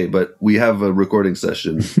 Okay, but we have a recording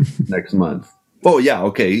session next month. Oh yeah,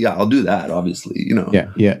 okay, yeah, I'll do that. Obviously,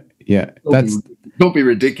 Yeah. Don't be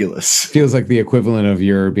ridiculous. Feels like the equivalent of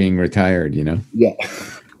your being retired. Yeah.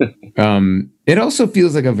 It also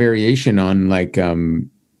feels like a variation on like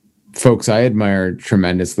folks I admire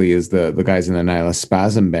tremendously is the guys in the Nyla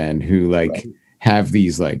Spasm band who like have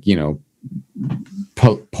these like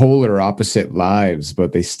polar opposite lives,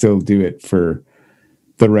 but they still do it for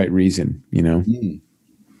the right reason,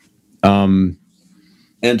 And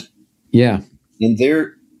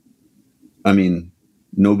they're, I mean,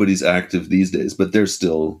 nobody's active these days, but they're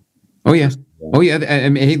still. I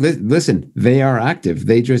mean, hey, listen, they are active.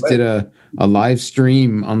 They just did a live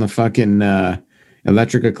stream on the fucking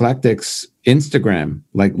Electric Eclectics Instagram,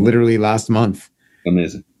 like literally last month.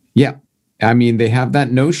 Amazing. Yeah. I mean, they have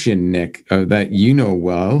that notion, Nick, that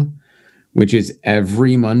well, which is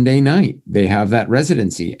every Monday night they have that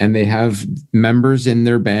residency, and they have members in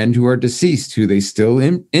their band who are deceased who they still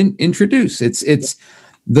introduce. It's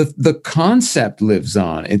the concept lives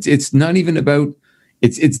on. It's not even about.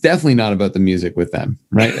 It's definitely not about the music with them,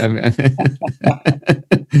 right?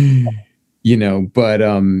 But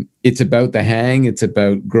it's about the hang. It's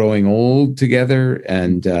about growing old together,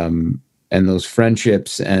 and and those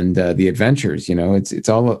friendships and the adventures. You know, it's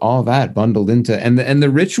all that bundled into, and the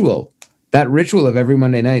ritual, that ritual of every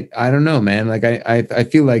Monday night. I don't know, man. Like I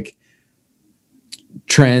feel like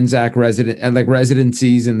Transact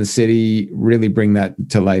residencies in the city really bring that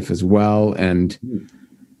to life as well. And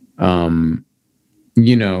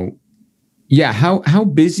you know, yeah, how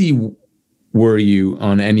busy were you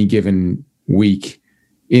on any given week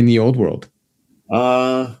in the old world?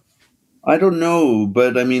 I don't know,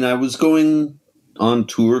 but I mean, I was going on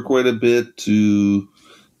tour quite a bit to,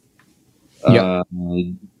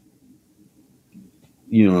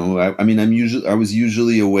 you know, I was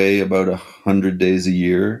usually away about 100 days a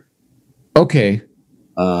year. Okay.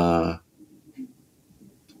 I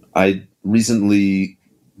recently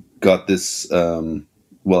got this,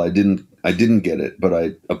 well, I didn't get it, but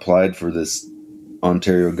I applied for this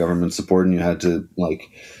Ontario government support, and you had to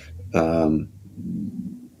like,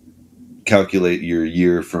 calculate your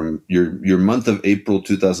year from your month of April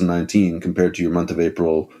 2019 compared to your month of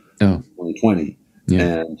April 2020.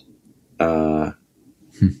 Yeah. And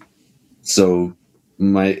so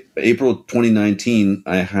my April 2019,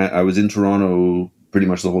 I was in Toronto pretty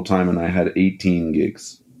much the whole time, and I had 18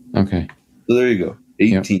 gigs. Okay. So there you go.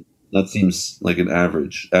 18. Yep. That seems like an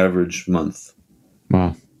average month.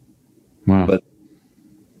 Wow. But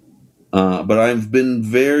I've been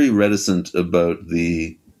very reticent about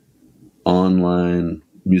the online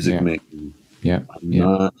music making. Yeah.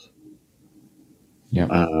 Not.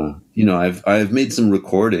 Yeah. You know, I've made some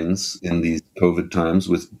recordings in these COVID times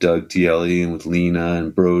with Doug Tielli and with Lena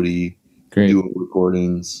and Brody. Great. Duo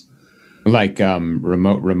recordings. Like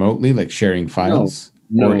remotely, like sharing files?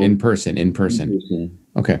 No. Or in person?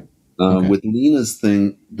 Okay. With Lena's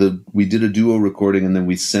thing, we did a duo recording, and then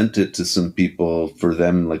we sent it to some people for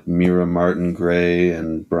them, like Mira Martin Gray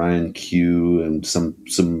and Brian Q and some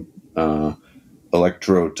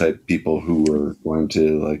electro type people who were going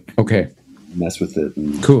to like mess with it.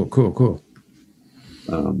 And, cool.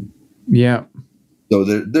 Yeah. So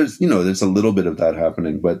there's a little bit of that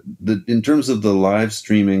happening, but in terms of the live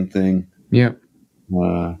streaming thing, I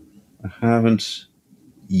haven't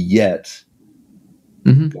yet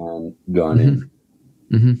gone in.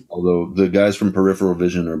 Mm-hmm. Although the guys from Peripheral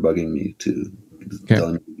Vision are bugging me to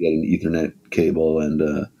telling me to get an Ethernet cable and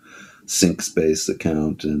a SyncSpace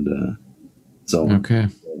account, and so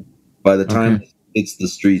by the time it's the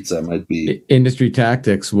streets, I might be. Industry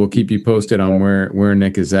Tactics will keep you posted on where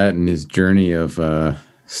Nick is at in his journey of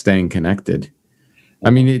staying connected. I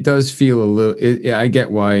mean, it does feel a little. I get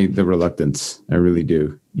why the reluctance. I really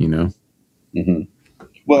do. You know. Mm-hmm.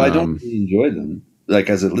 Well, I don't really enjoy them. Like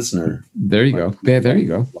as a listener. There you go. Yeah, there you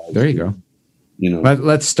go. There you go. You know.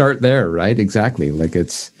 Let's start there, right? Exactly. Like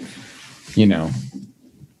it's, you know.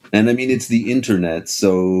 And I mean, it's the internet,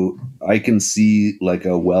 so I can see like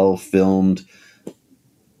a well-filmed.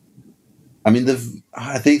 I mean,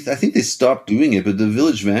 I think they stopped doing it, but the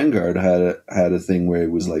Village Vanguard had a thing where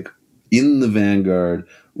it was like in the Vanguard,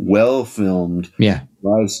 well-filmed,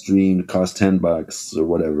 live streamed, cost $10 or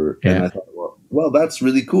whatever. Yeah. And I thought, well, that's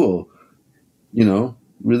really cool, you know,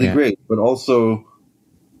 really great. But also,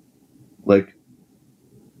 like,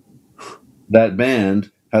 that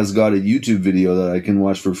band has got a YouTube video that I can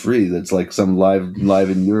watch for free. That's like some live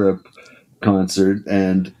in Europe concert,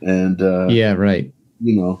 and right.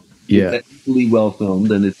 You know, it's equally well filmed,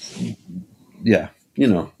 and it's you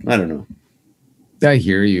know, I don't know. I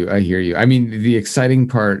hear you. I mean, the exciting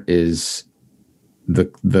part is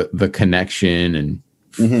the connection, and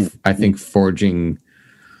I think forging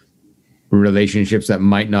relationships that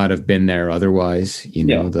might not have been there otherwise. You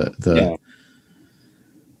know,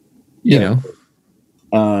 you know.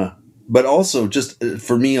 But also just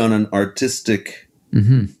for me on an artistic,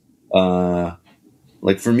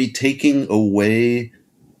 like for me taking away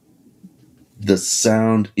the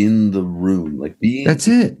sound in the room, like being that's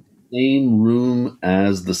it. Same room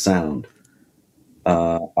as the sound.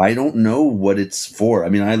 I don't know what it's for. I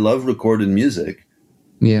mean, I love recorded music.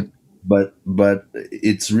 Yeah. But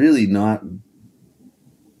it's really not.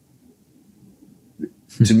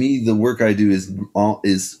 To me, the work I do is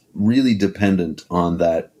really dependent on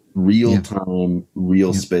that real time,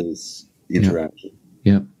 real space interaction.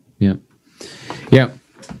 Yeah.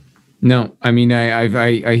 No, I mean,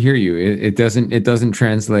 I hear you. It doesn't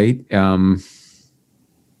translate.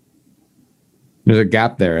 There's a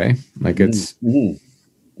gap there, eh? Like it's.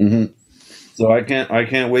 So I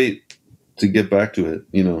can't wait to get back to it.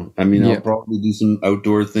 You know, I mean, I'll probably do some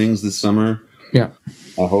outdoor things this summer. Yeah,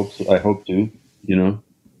 I hope to. You know,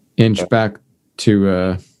 inch back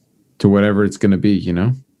to whatever it's going to be. You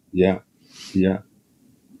know. Yeah.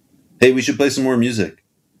 Hey, we should play some more music.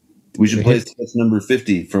 We should play sketch number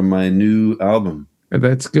 50 from my new album.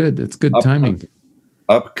 That's good. That's good timing.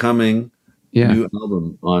 Upcoming new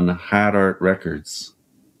album on Hat Art Records.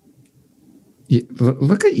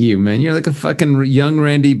 Look at you, man. You're like a fucking young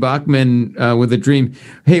Randy Bachman with a dream.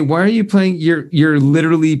 Hey, why are you playing? You're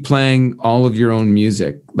literally playing all of your own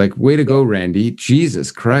music. Like, way to go, Randy. Jesus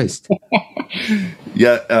Christ.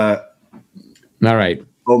 Yeah. All right.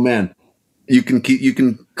 Oh, man. You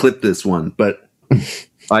can clip this one. But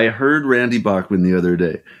I heard Randy Bachman the other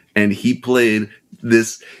day, and he played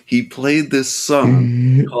this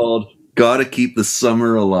song called Gotta Keep the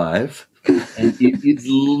Summer Alive. And it is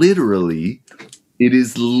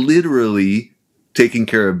literally taking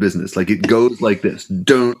care of business. Like, it goes like this.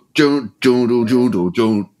 Gotta keep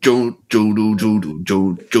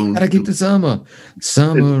the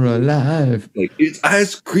summer alive. Like, it's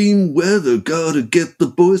ice cream weather, gotta get the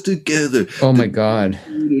boys together. Oh my God.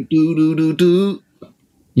 You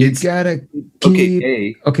gotta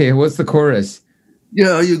keep... Okay, what's the chorus?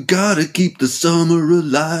 Yeah, you gotta keep the summer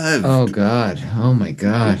alive. Oh God. Oh my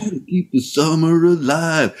God. You gotta keep the summer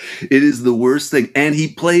alive. It is the worst thing. And he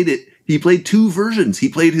played it. He played two versions. He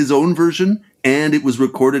played his own version, and it was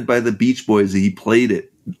recorded by the Beach Boys. He played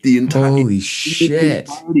it the entire Holy shit.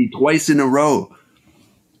 Twice in a row.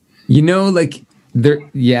 You know, like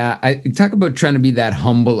I talk about trying to be that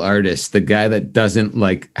humble artist, the guy that doesn't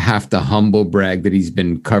like have to humble brag that he's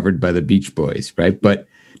been covered by the Beach Boys, right? But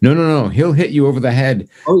no. He'll hit you over the head.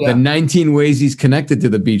 Oh, yeah. The 19 ways he's connected to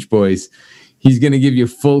the Beach Boys. He's going to give you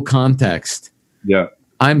full context. Yeah.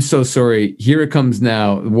 I'm so sorry. Here it comes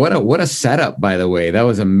now. What a setup, by the way. That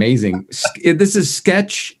was amazing. This is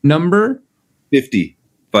sketch number 50.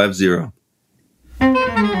 50.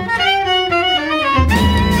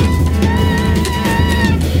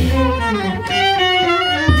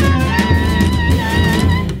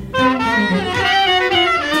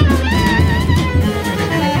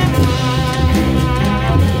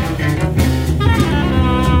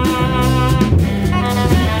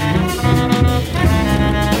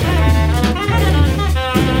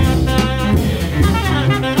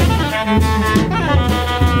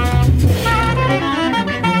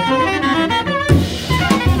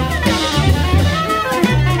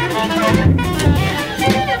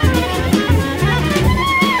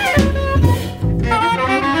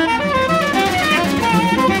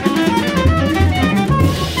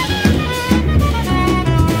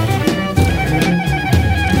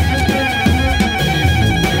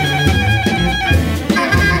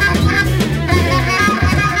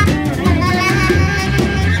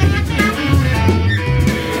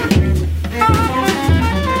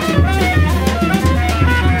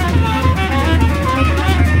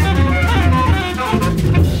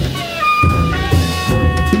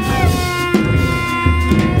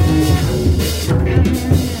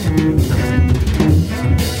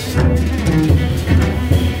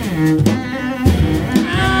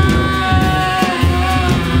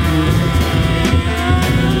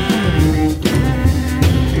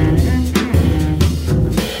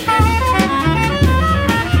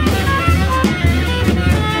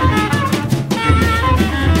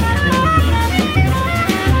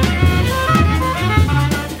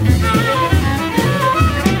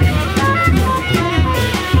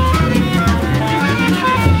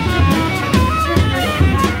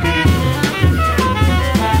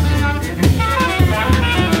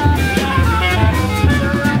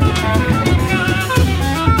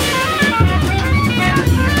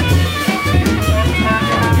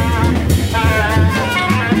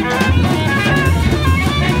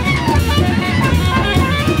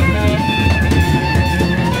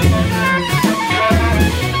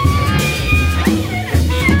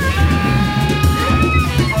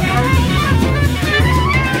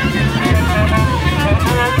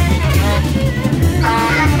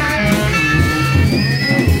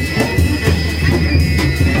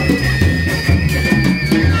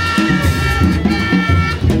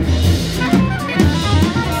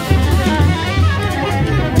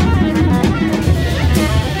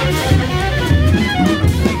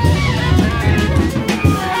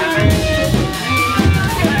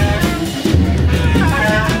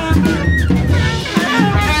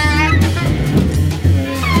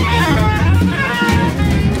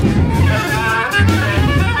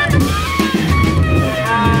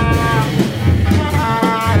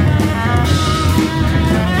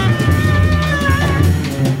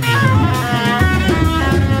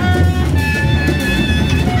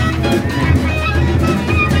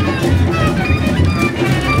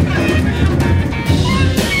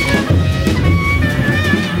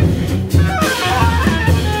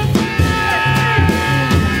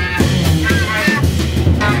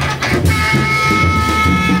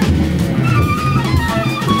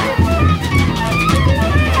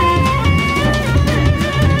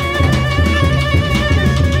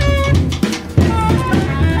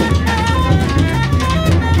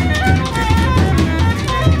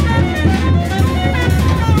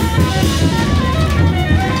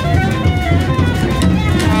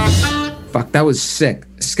 was sick.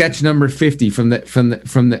 Sketch number 50 from the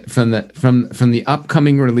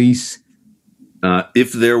upcoming release.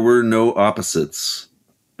 If There Were No Opposites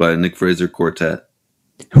by Nick Fraser Quartet.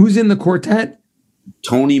 Who's in the quartet?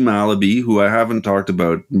 Tony Malaby, who I haven't talked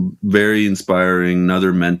about, very inspiring,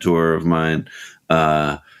 another mentor of mine.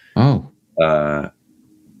 Saxophonist,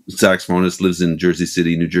 lives in Jersey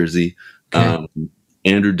City, New Jersey. Okay.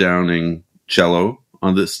 Andrew Downing, cello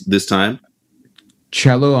on this time.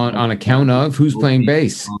 Cello on account of who's playing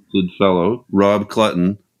bass? Good fellow. Rob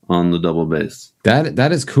Clutton on the double bass.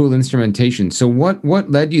 That is cool instrumentation. So what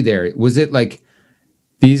led you there? Was it like,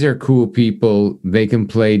 these are cool people, they can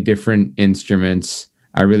play different instruments,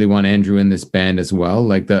 I really want Andrew in this band as well,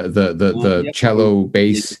 like the cello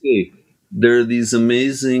bass? There are these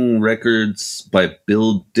amazing records by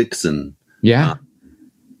Bill Dixon. Yeah.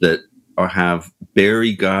 That have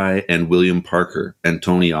Barry Guy and William Parker and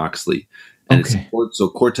Tony Oxley. And Okay. it's so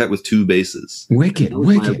quartet with two basses. Wicked. That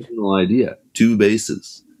was my original idea. Two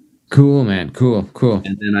basses. Cool, man. Cool.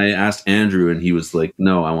 And then I asked Andrew, and he was like,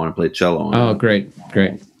 "No, I want to play cello." Oh, great.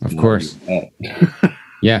 Of course.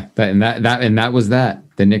 Yeah, that was that.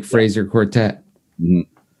 The Nick Fraser Quartet. Mhm.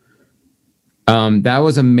 That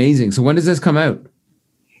was amazing. So when does this come out?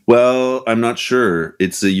 Well, I'm not sure.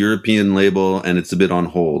 It's a European label, and it's a bit on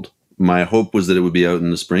hold. My hope was that it would be out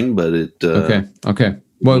in the spring, but it. Okay.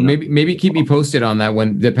 Well, maybe keep me posted on that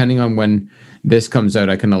when, depending on when this comes out,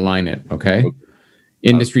 I can align it. Okay.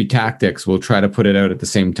 Industry Tactics, we'll try to put it out at the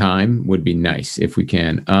same time. Would be nice if we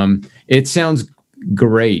can. It sounds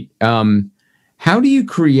great. How do you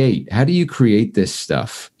create this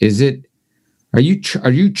stuff? Are you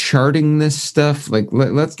charting this stuff? Like,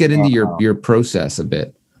 let's get into your process a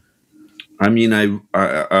bit. I mean, I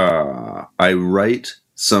write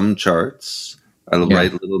some charts. I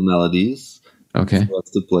write little melodies. Okay. For us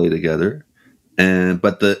to play together,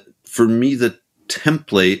 but for me the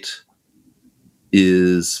template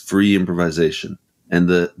is free improvisation, and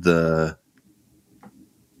the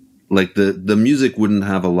music wouldn't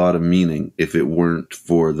have a lot of meaning if it weren't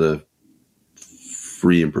for the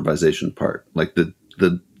free improvisation part. Like the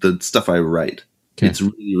stuff I write, it's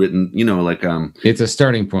really written. It's a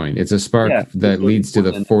starting point. It's a spark that leads to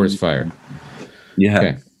the forest fire.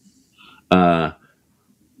 Yeah. Okay.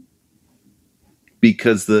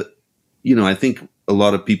 Because I think a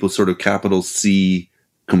lot of people sort of capital C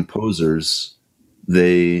composers,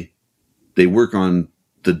 they work on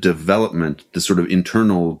the development, the sort of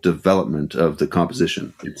internal development of the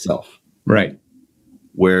composition itself. Right.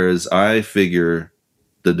 Whereas I figure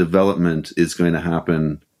the development is going to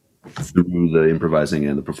happen through the improvising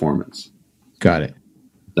and the performance. Got it.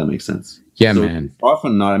 That makes sense. Yeah, so man.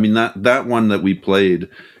 Often not. I mean, that one that we played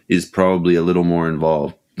is probably a little more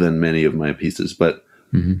involved than many of my pieces, but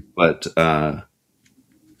many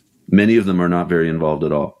of them are not very involved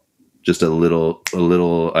at all. Just a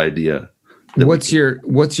little idea. What's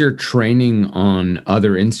your training on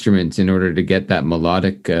other instruments in order to get that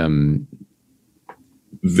melodic?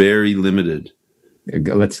 Very limited.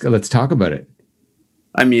 Let's talk about it.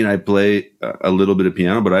 I mean, I play a little bit of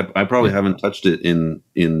piano, but I probably haven't touched it in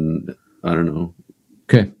I don't know.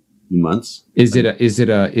 Okay. Months. Is it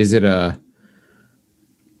a?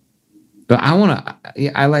 But I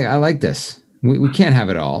like this. We can't have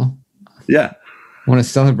it all. Yeah. I want to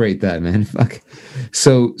celebrate that, man. Fuck.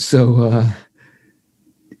 So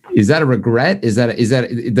is that a regret? Does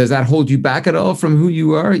that hold you back at all from who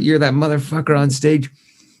you are? You're that motherfucker on stage.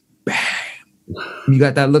 Bam. You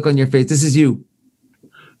got that look on your face. This is you.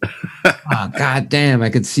 Oh, God damn. I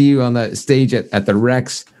could see you on the stage at the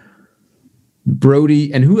Rex.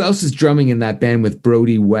 Brody, and who else is drumming in that band with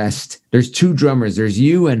Brody West? There's two drummers. There's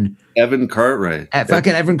you and Evan Cartwright.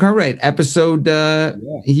 Fucking Evan Cartwright. Episode,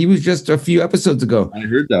 he was just a few episodes ago. I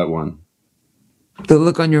heard that one. The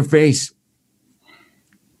look on your face.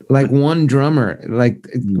 Like one drummer. Like,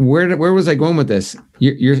 where was I going with this?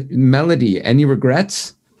 Your melody. Any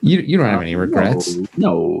regrets? You don't have any regrets.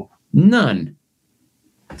 No. None.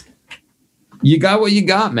 You got what you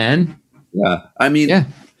got, man. Yeah. I mean,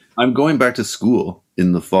 I'm going back to school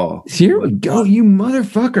in the fall. Here we go, you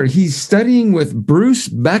motherfucker. He's studying with Bruce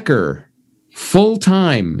Becker full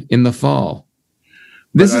time in the fall.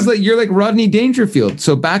 This is you're like Rodney Dangerfield.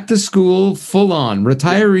 So back to school, full on,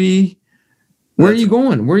 retiree. Where are you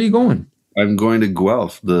going? I'm going to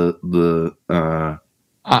Guelph, the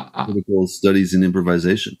critical studies in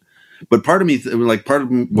improvisation. But part of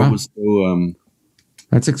what was so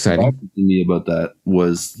that's exciting to me about that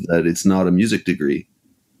was that it's not a music degree.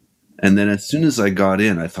 And then as soon as I got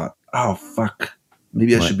in, I thought, oh, fuck,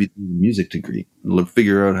 maybe I should be doing a music degree.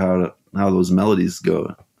 Figure out how those melodies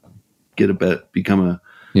go. Become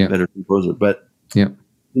Yeah. better composer. But Yeah.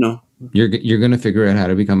 you know, You're going to figure out how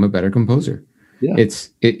to become a better composer. yeah,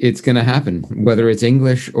 It's going to happen, whether it's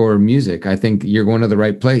English or music. I think you're going to the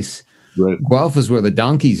right place. right. Guelph is where the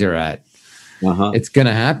donkeys are at. Uh-huh. It's going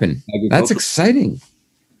to happen. That's Agriculture. exciting.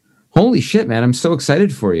 Holy shit, man. I'm so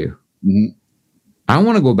excited for you. Mhm. I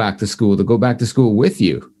want to go back to school with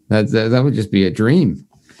you. That would just be a dream.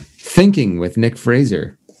 Thinking with Nick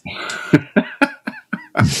Fraser.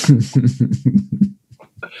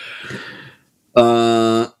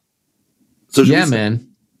 So Yeah, man.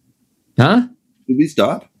 Huh? Should we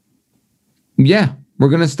stop? Yeah, we're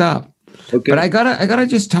going to stop. Okay. But I gotta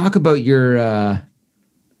just talk about your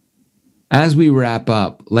as we wrap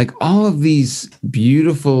up, like all of these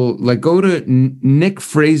beautiful, like go to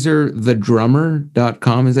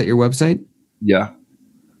nickfraserthedrummer.com. Is that your website? Yeah.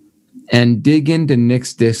 And dig into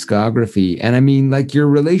Nick's discography. And I mean, like your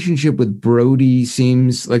relationship with Brody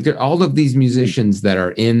seems like there all of these musicians that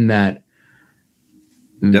are in that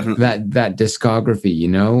Definitely. that discography, you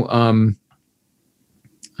know?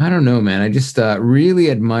 I don't know, man. I just really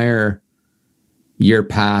admire your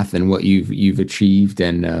path and what you've achieved,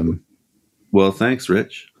 and Well, thanks,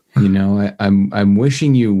 Rich. you know, I'm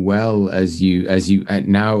wishing you well as you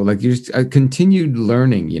now, like you're just continued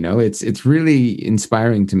learning. You know, it's really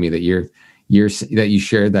inspiring to me that that you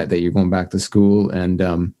shared that you're going back to school.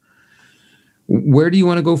 And where do you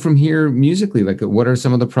want to go from here musically? Like, what are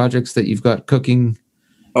some of the projects that you've got cooking?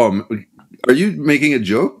 Oh, are you making a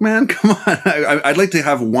joke, man? Come on. I'd like to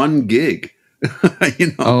have one gig. You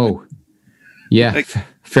know. Oh, yeah, Like-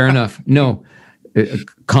 fair enough. No.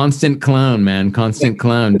 Constant clown, man. Constant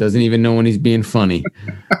clown doesn't even know when he's being funny.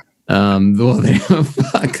 Well,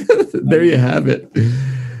 fuck. There you have it.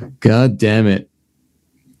 God damn it.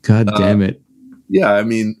 God damn it. Yeah, I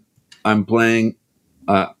mean, I'm playing.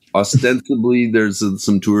 Ostensibly, there's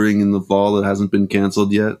some touring in the fall that hasn't been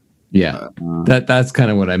canceled yet. Yeah, that's kind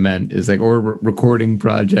of what I meant. Is like, or recording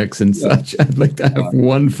projects and such. I'd like to have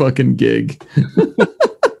one fucking gig.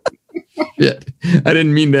 Yeah, I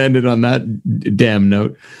didn't mean to end it on that damn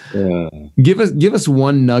note. Give us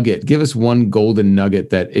one nugget. Give us one golden nugget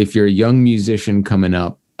that if you're a young musician coming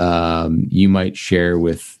up, you might share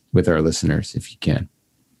with our listeners if you can.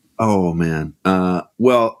 Oh man.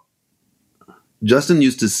 Well, Justin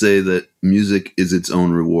used to say that music is its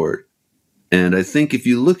own reward, and I think if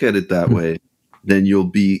you look at it that way, then you'll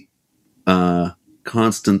be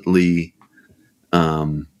constantly.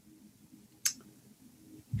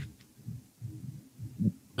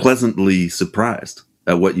 Pleasantly surprised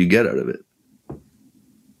at what you get out of it,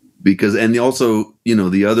 because and also, you know,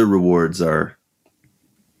 the other rewards are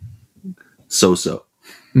so.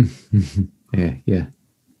 Yeah.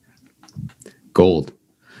 Gold.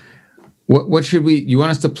 What should we? You want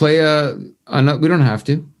us to play we don't have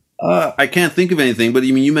to. I can't think of anything, but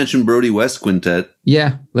you mentioned Brody West Quintet.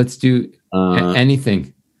 Yeah, let's do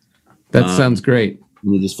anything. That sounds great.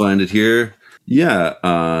 Let me just find it here.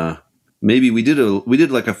 Yeah. Maybe we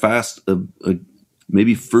did like a fast,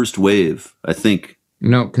 maybe First Wave, I think.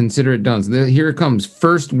 No, consider it done. So here it comes.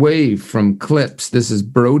 First Wave from Clips. This is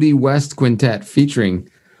Brody West Quintet featuring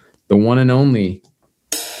the one and only,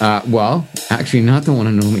 well, actually not the one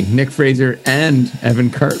and only, Nick Fraser and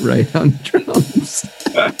Evan Cartwright on drums.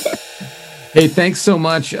 Hey, thanks so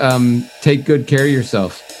much. Take good care of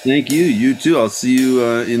yourself. Thank you. You too. I'll see you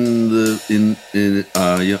in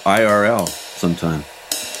IRL sometime.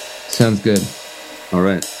 Sounds good. All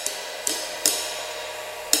right.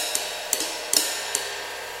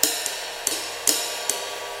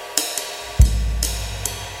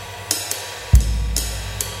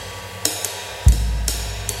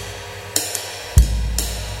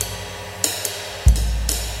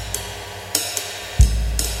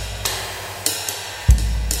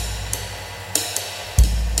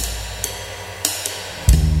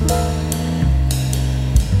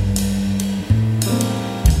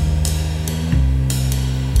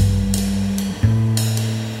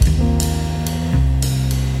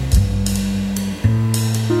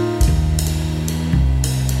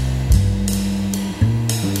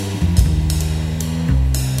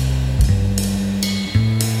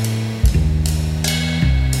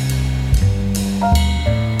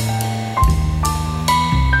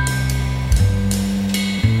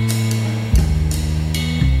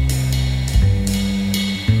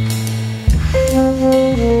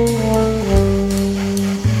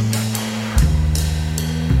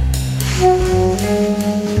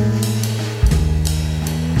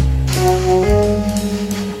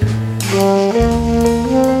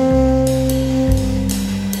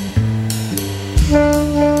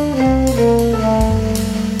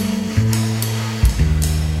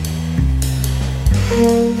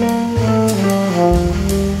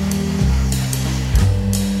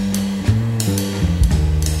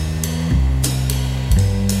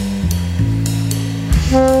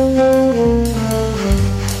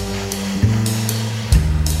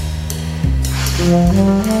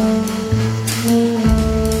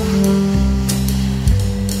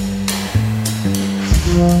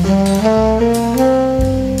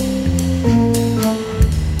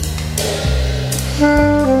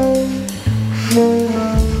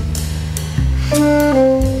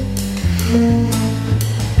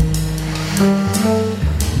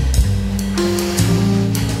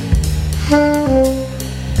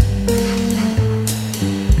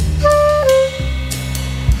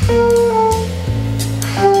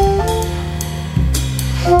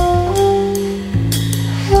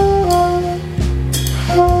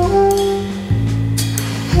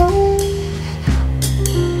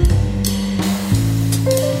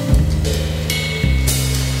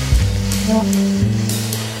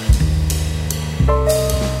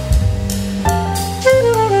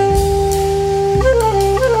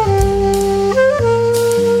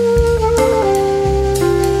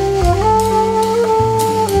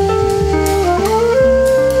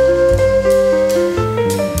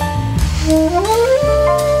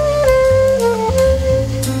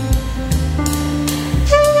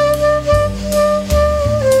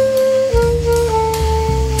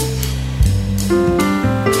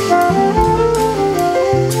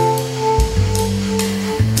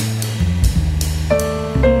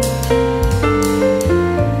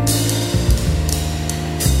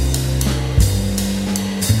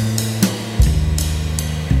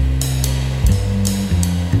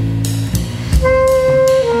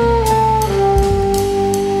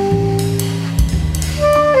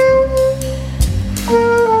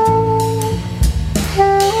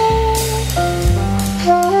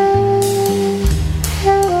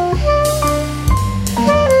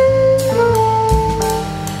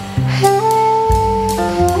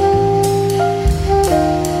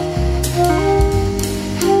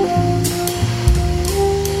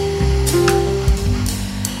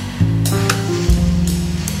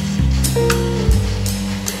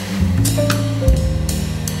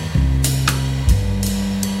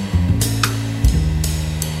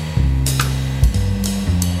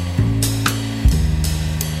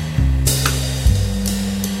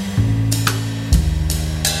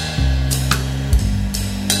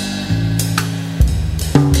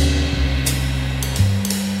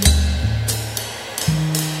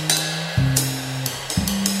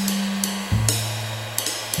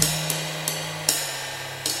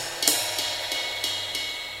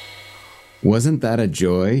 Wasn't that a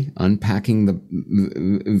joy unpacking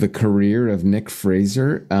the career of Nick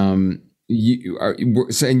Fraser? We're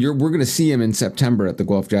going to see him in September at the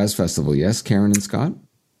Guelph Jazz Festival. Yes, Karen and Scott.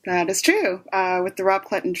 That is true. With the Rob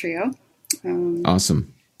Cletton Trio.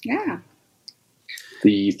 Awesome. Yeah.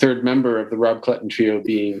 The third member of the Rob Cletton Trio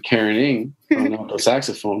being Karen Ing on alto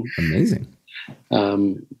saxophone. Amazing.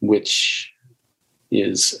 Which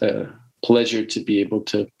is a pleasure to be able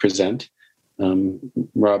to present.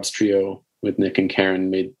 Rob's trio with Nick and Karen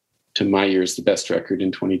made, to my ears, the best record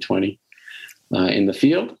in 2020 in the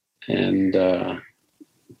field. And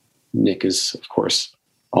Nick is, of course,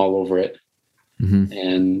 all over it. Mm-hmm.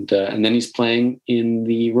 And then he's playing in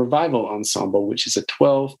the Revival Ensemble, which is a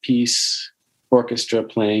 12-piece orchestra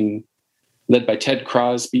led by Ted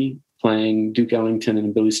Crosby, playing Duke Ellington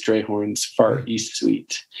and Billy Strayhorn's Far East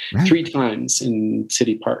Suite 3 times in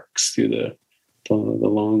city parks through the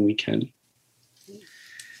long weekend.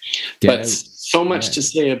 But so much to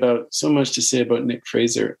say about Nick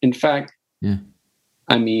Fraser. In fact,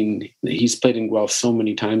 I mean, he's played in Guelph so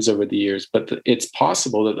many times over the years, but it's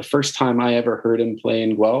possible that the first time I ever heard him play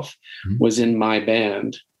in Guelph was in my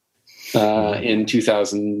band in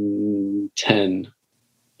 2010,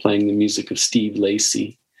 playing the music of Steve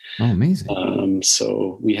Lacy. Oh, amazing.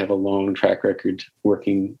 So we have a long track record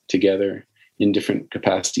working together in different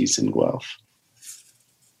capacities in Guelph.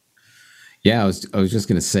 Yeah, I was just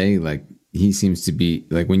going to say, like, he seems to be,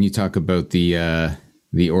 like, when you talk about the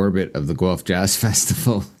orbit of the Guelph Jazz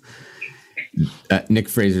Festival, Nick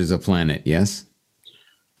Fraser's a planet, yes?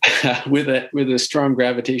 with a strong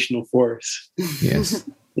gravitational force. Yes.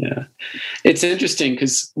 Yeah. It's interesting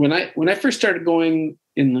because when I first started going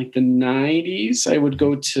in like the 90s, I would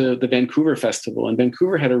go to the Vancouver Festival, and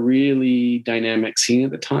Vancouver had a really dynamic scene at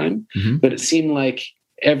the time, but it seemed like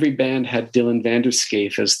every band had Dylan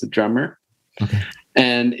Vanderscape as the drummer. Okay.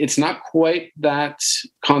 And it's not quite that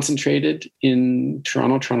concentrated in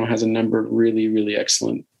Toronto. Toronto has a number of really, really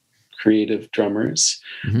excellent creative drummers,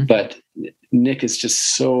 but Nick is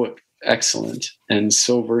just so excellent and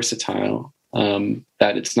so versatile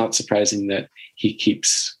that it's not surprising that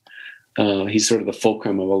he's sort of the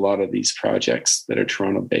fulcrum of a lot of these projects that are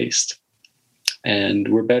Toronto based, and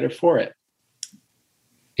we're better for it.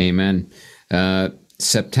 Amen.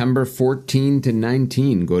 September 14 to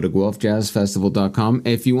 19, go to guelphjazzfestival.com.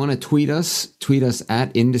 If you want to tweet us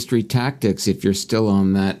at Industry Tactics if you're still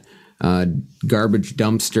on that garbage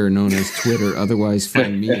dumpster known as Twitter. Otherwise,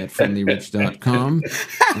 find me at friendlyrich.com.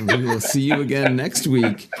 And we will see you again next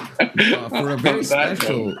week for a very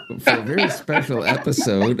special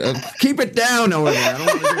episode of Keep It Down over there. I don't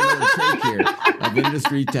want to do another take here of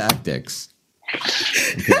Industry Tactics.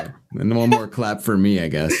 Okay. And one more clap for me, I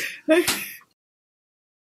guess.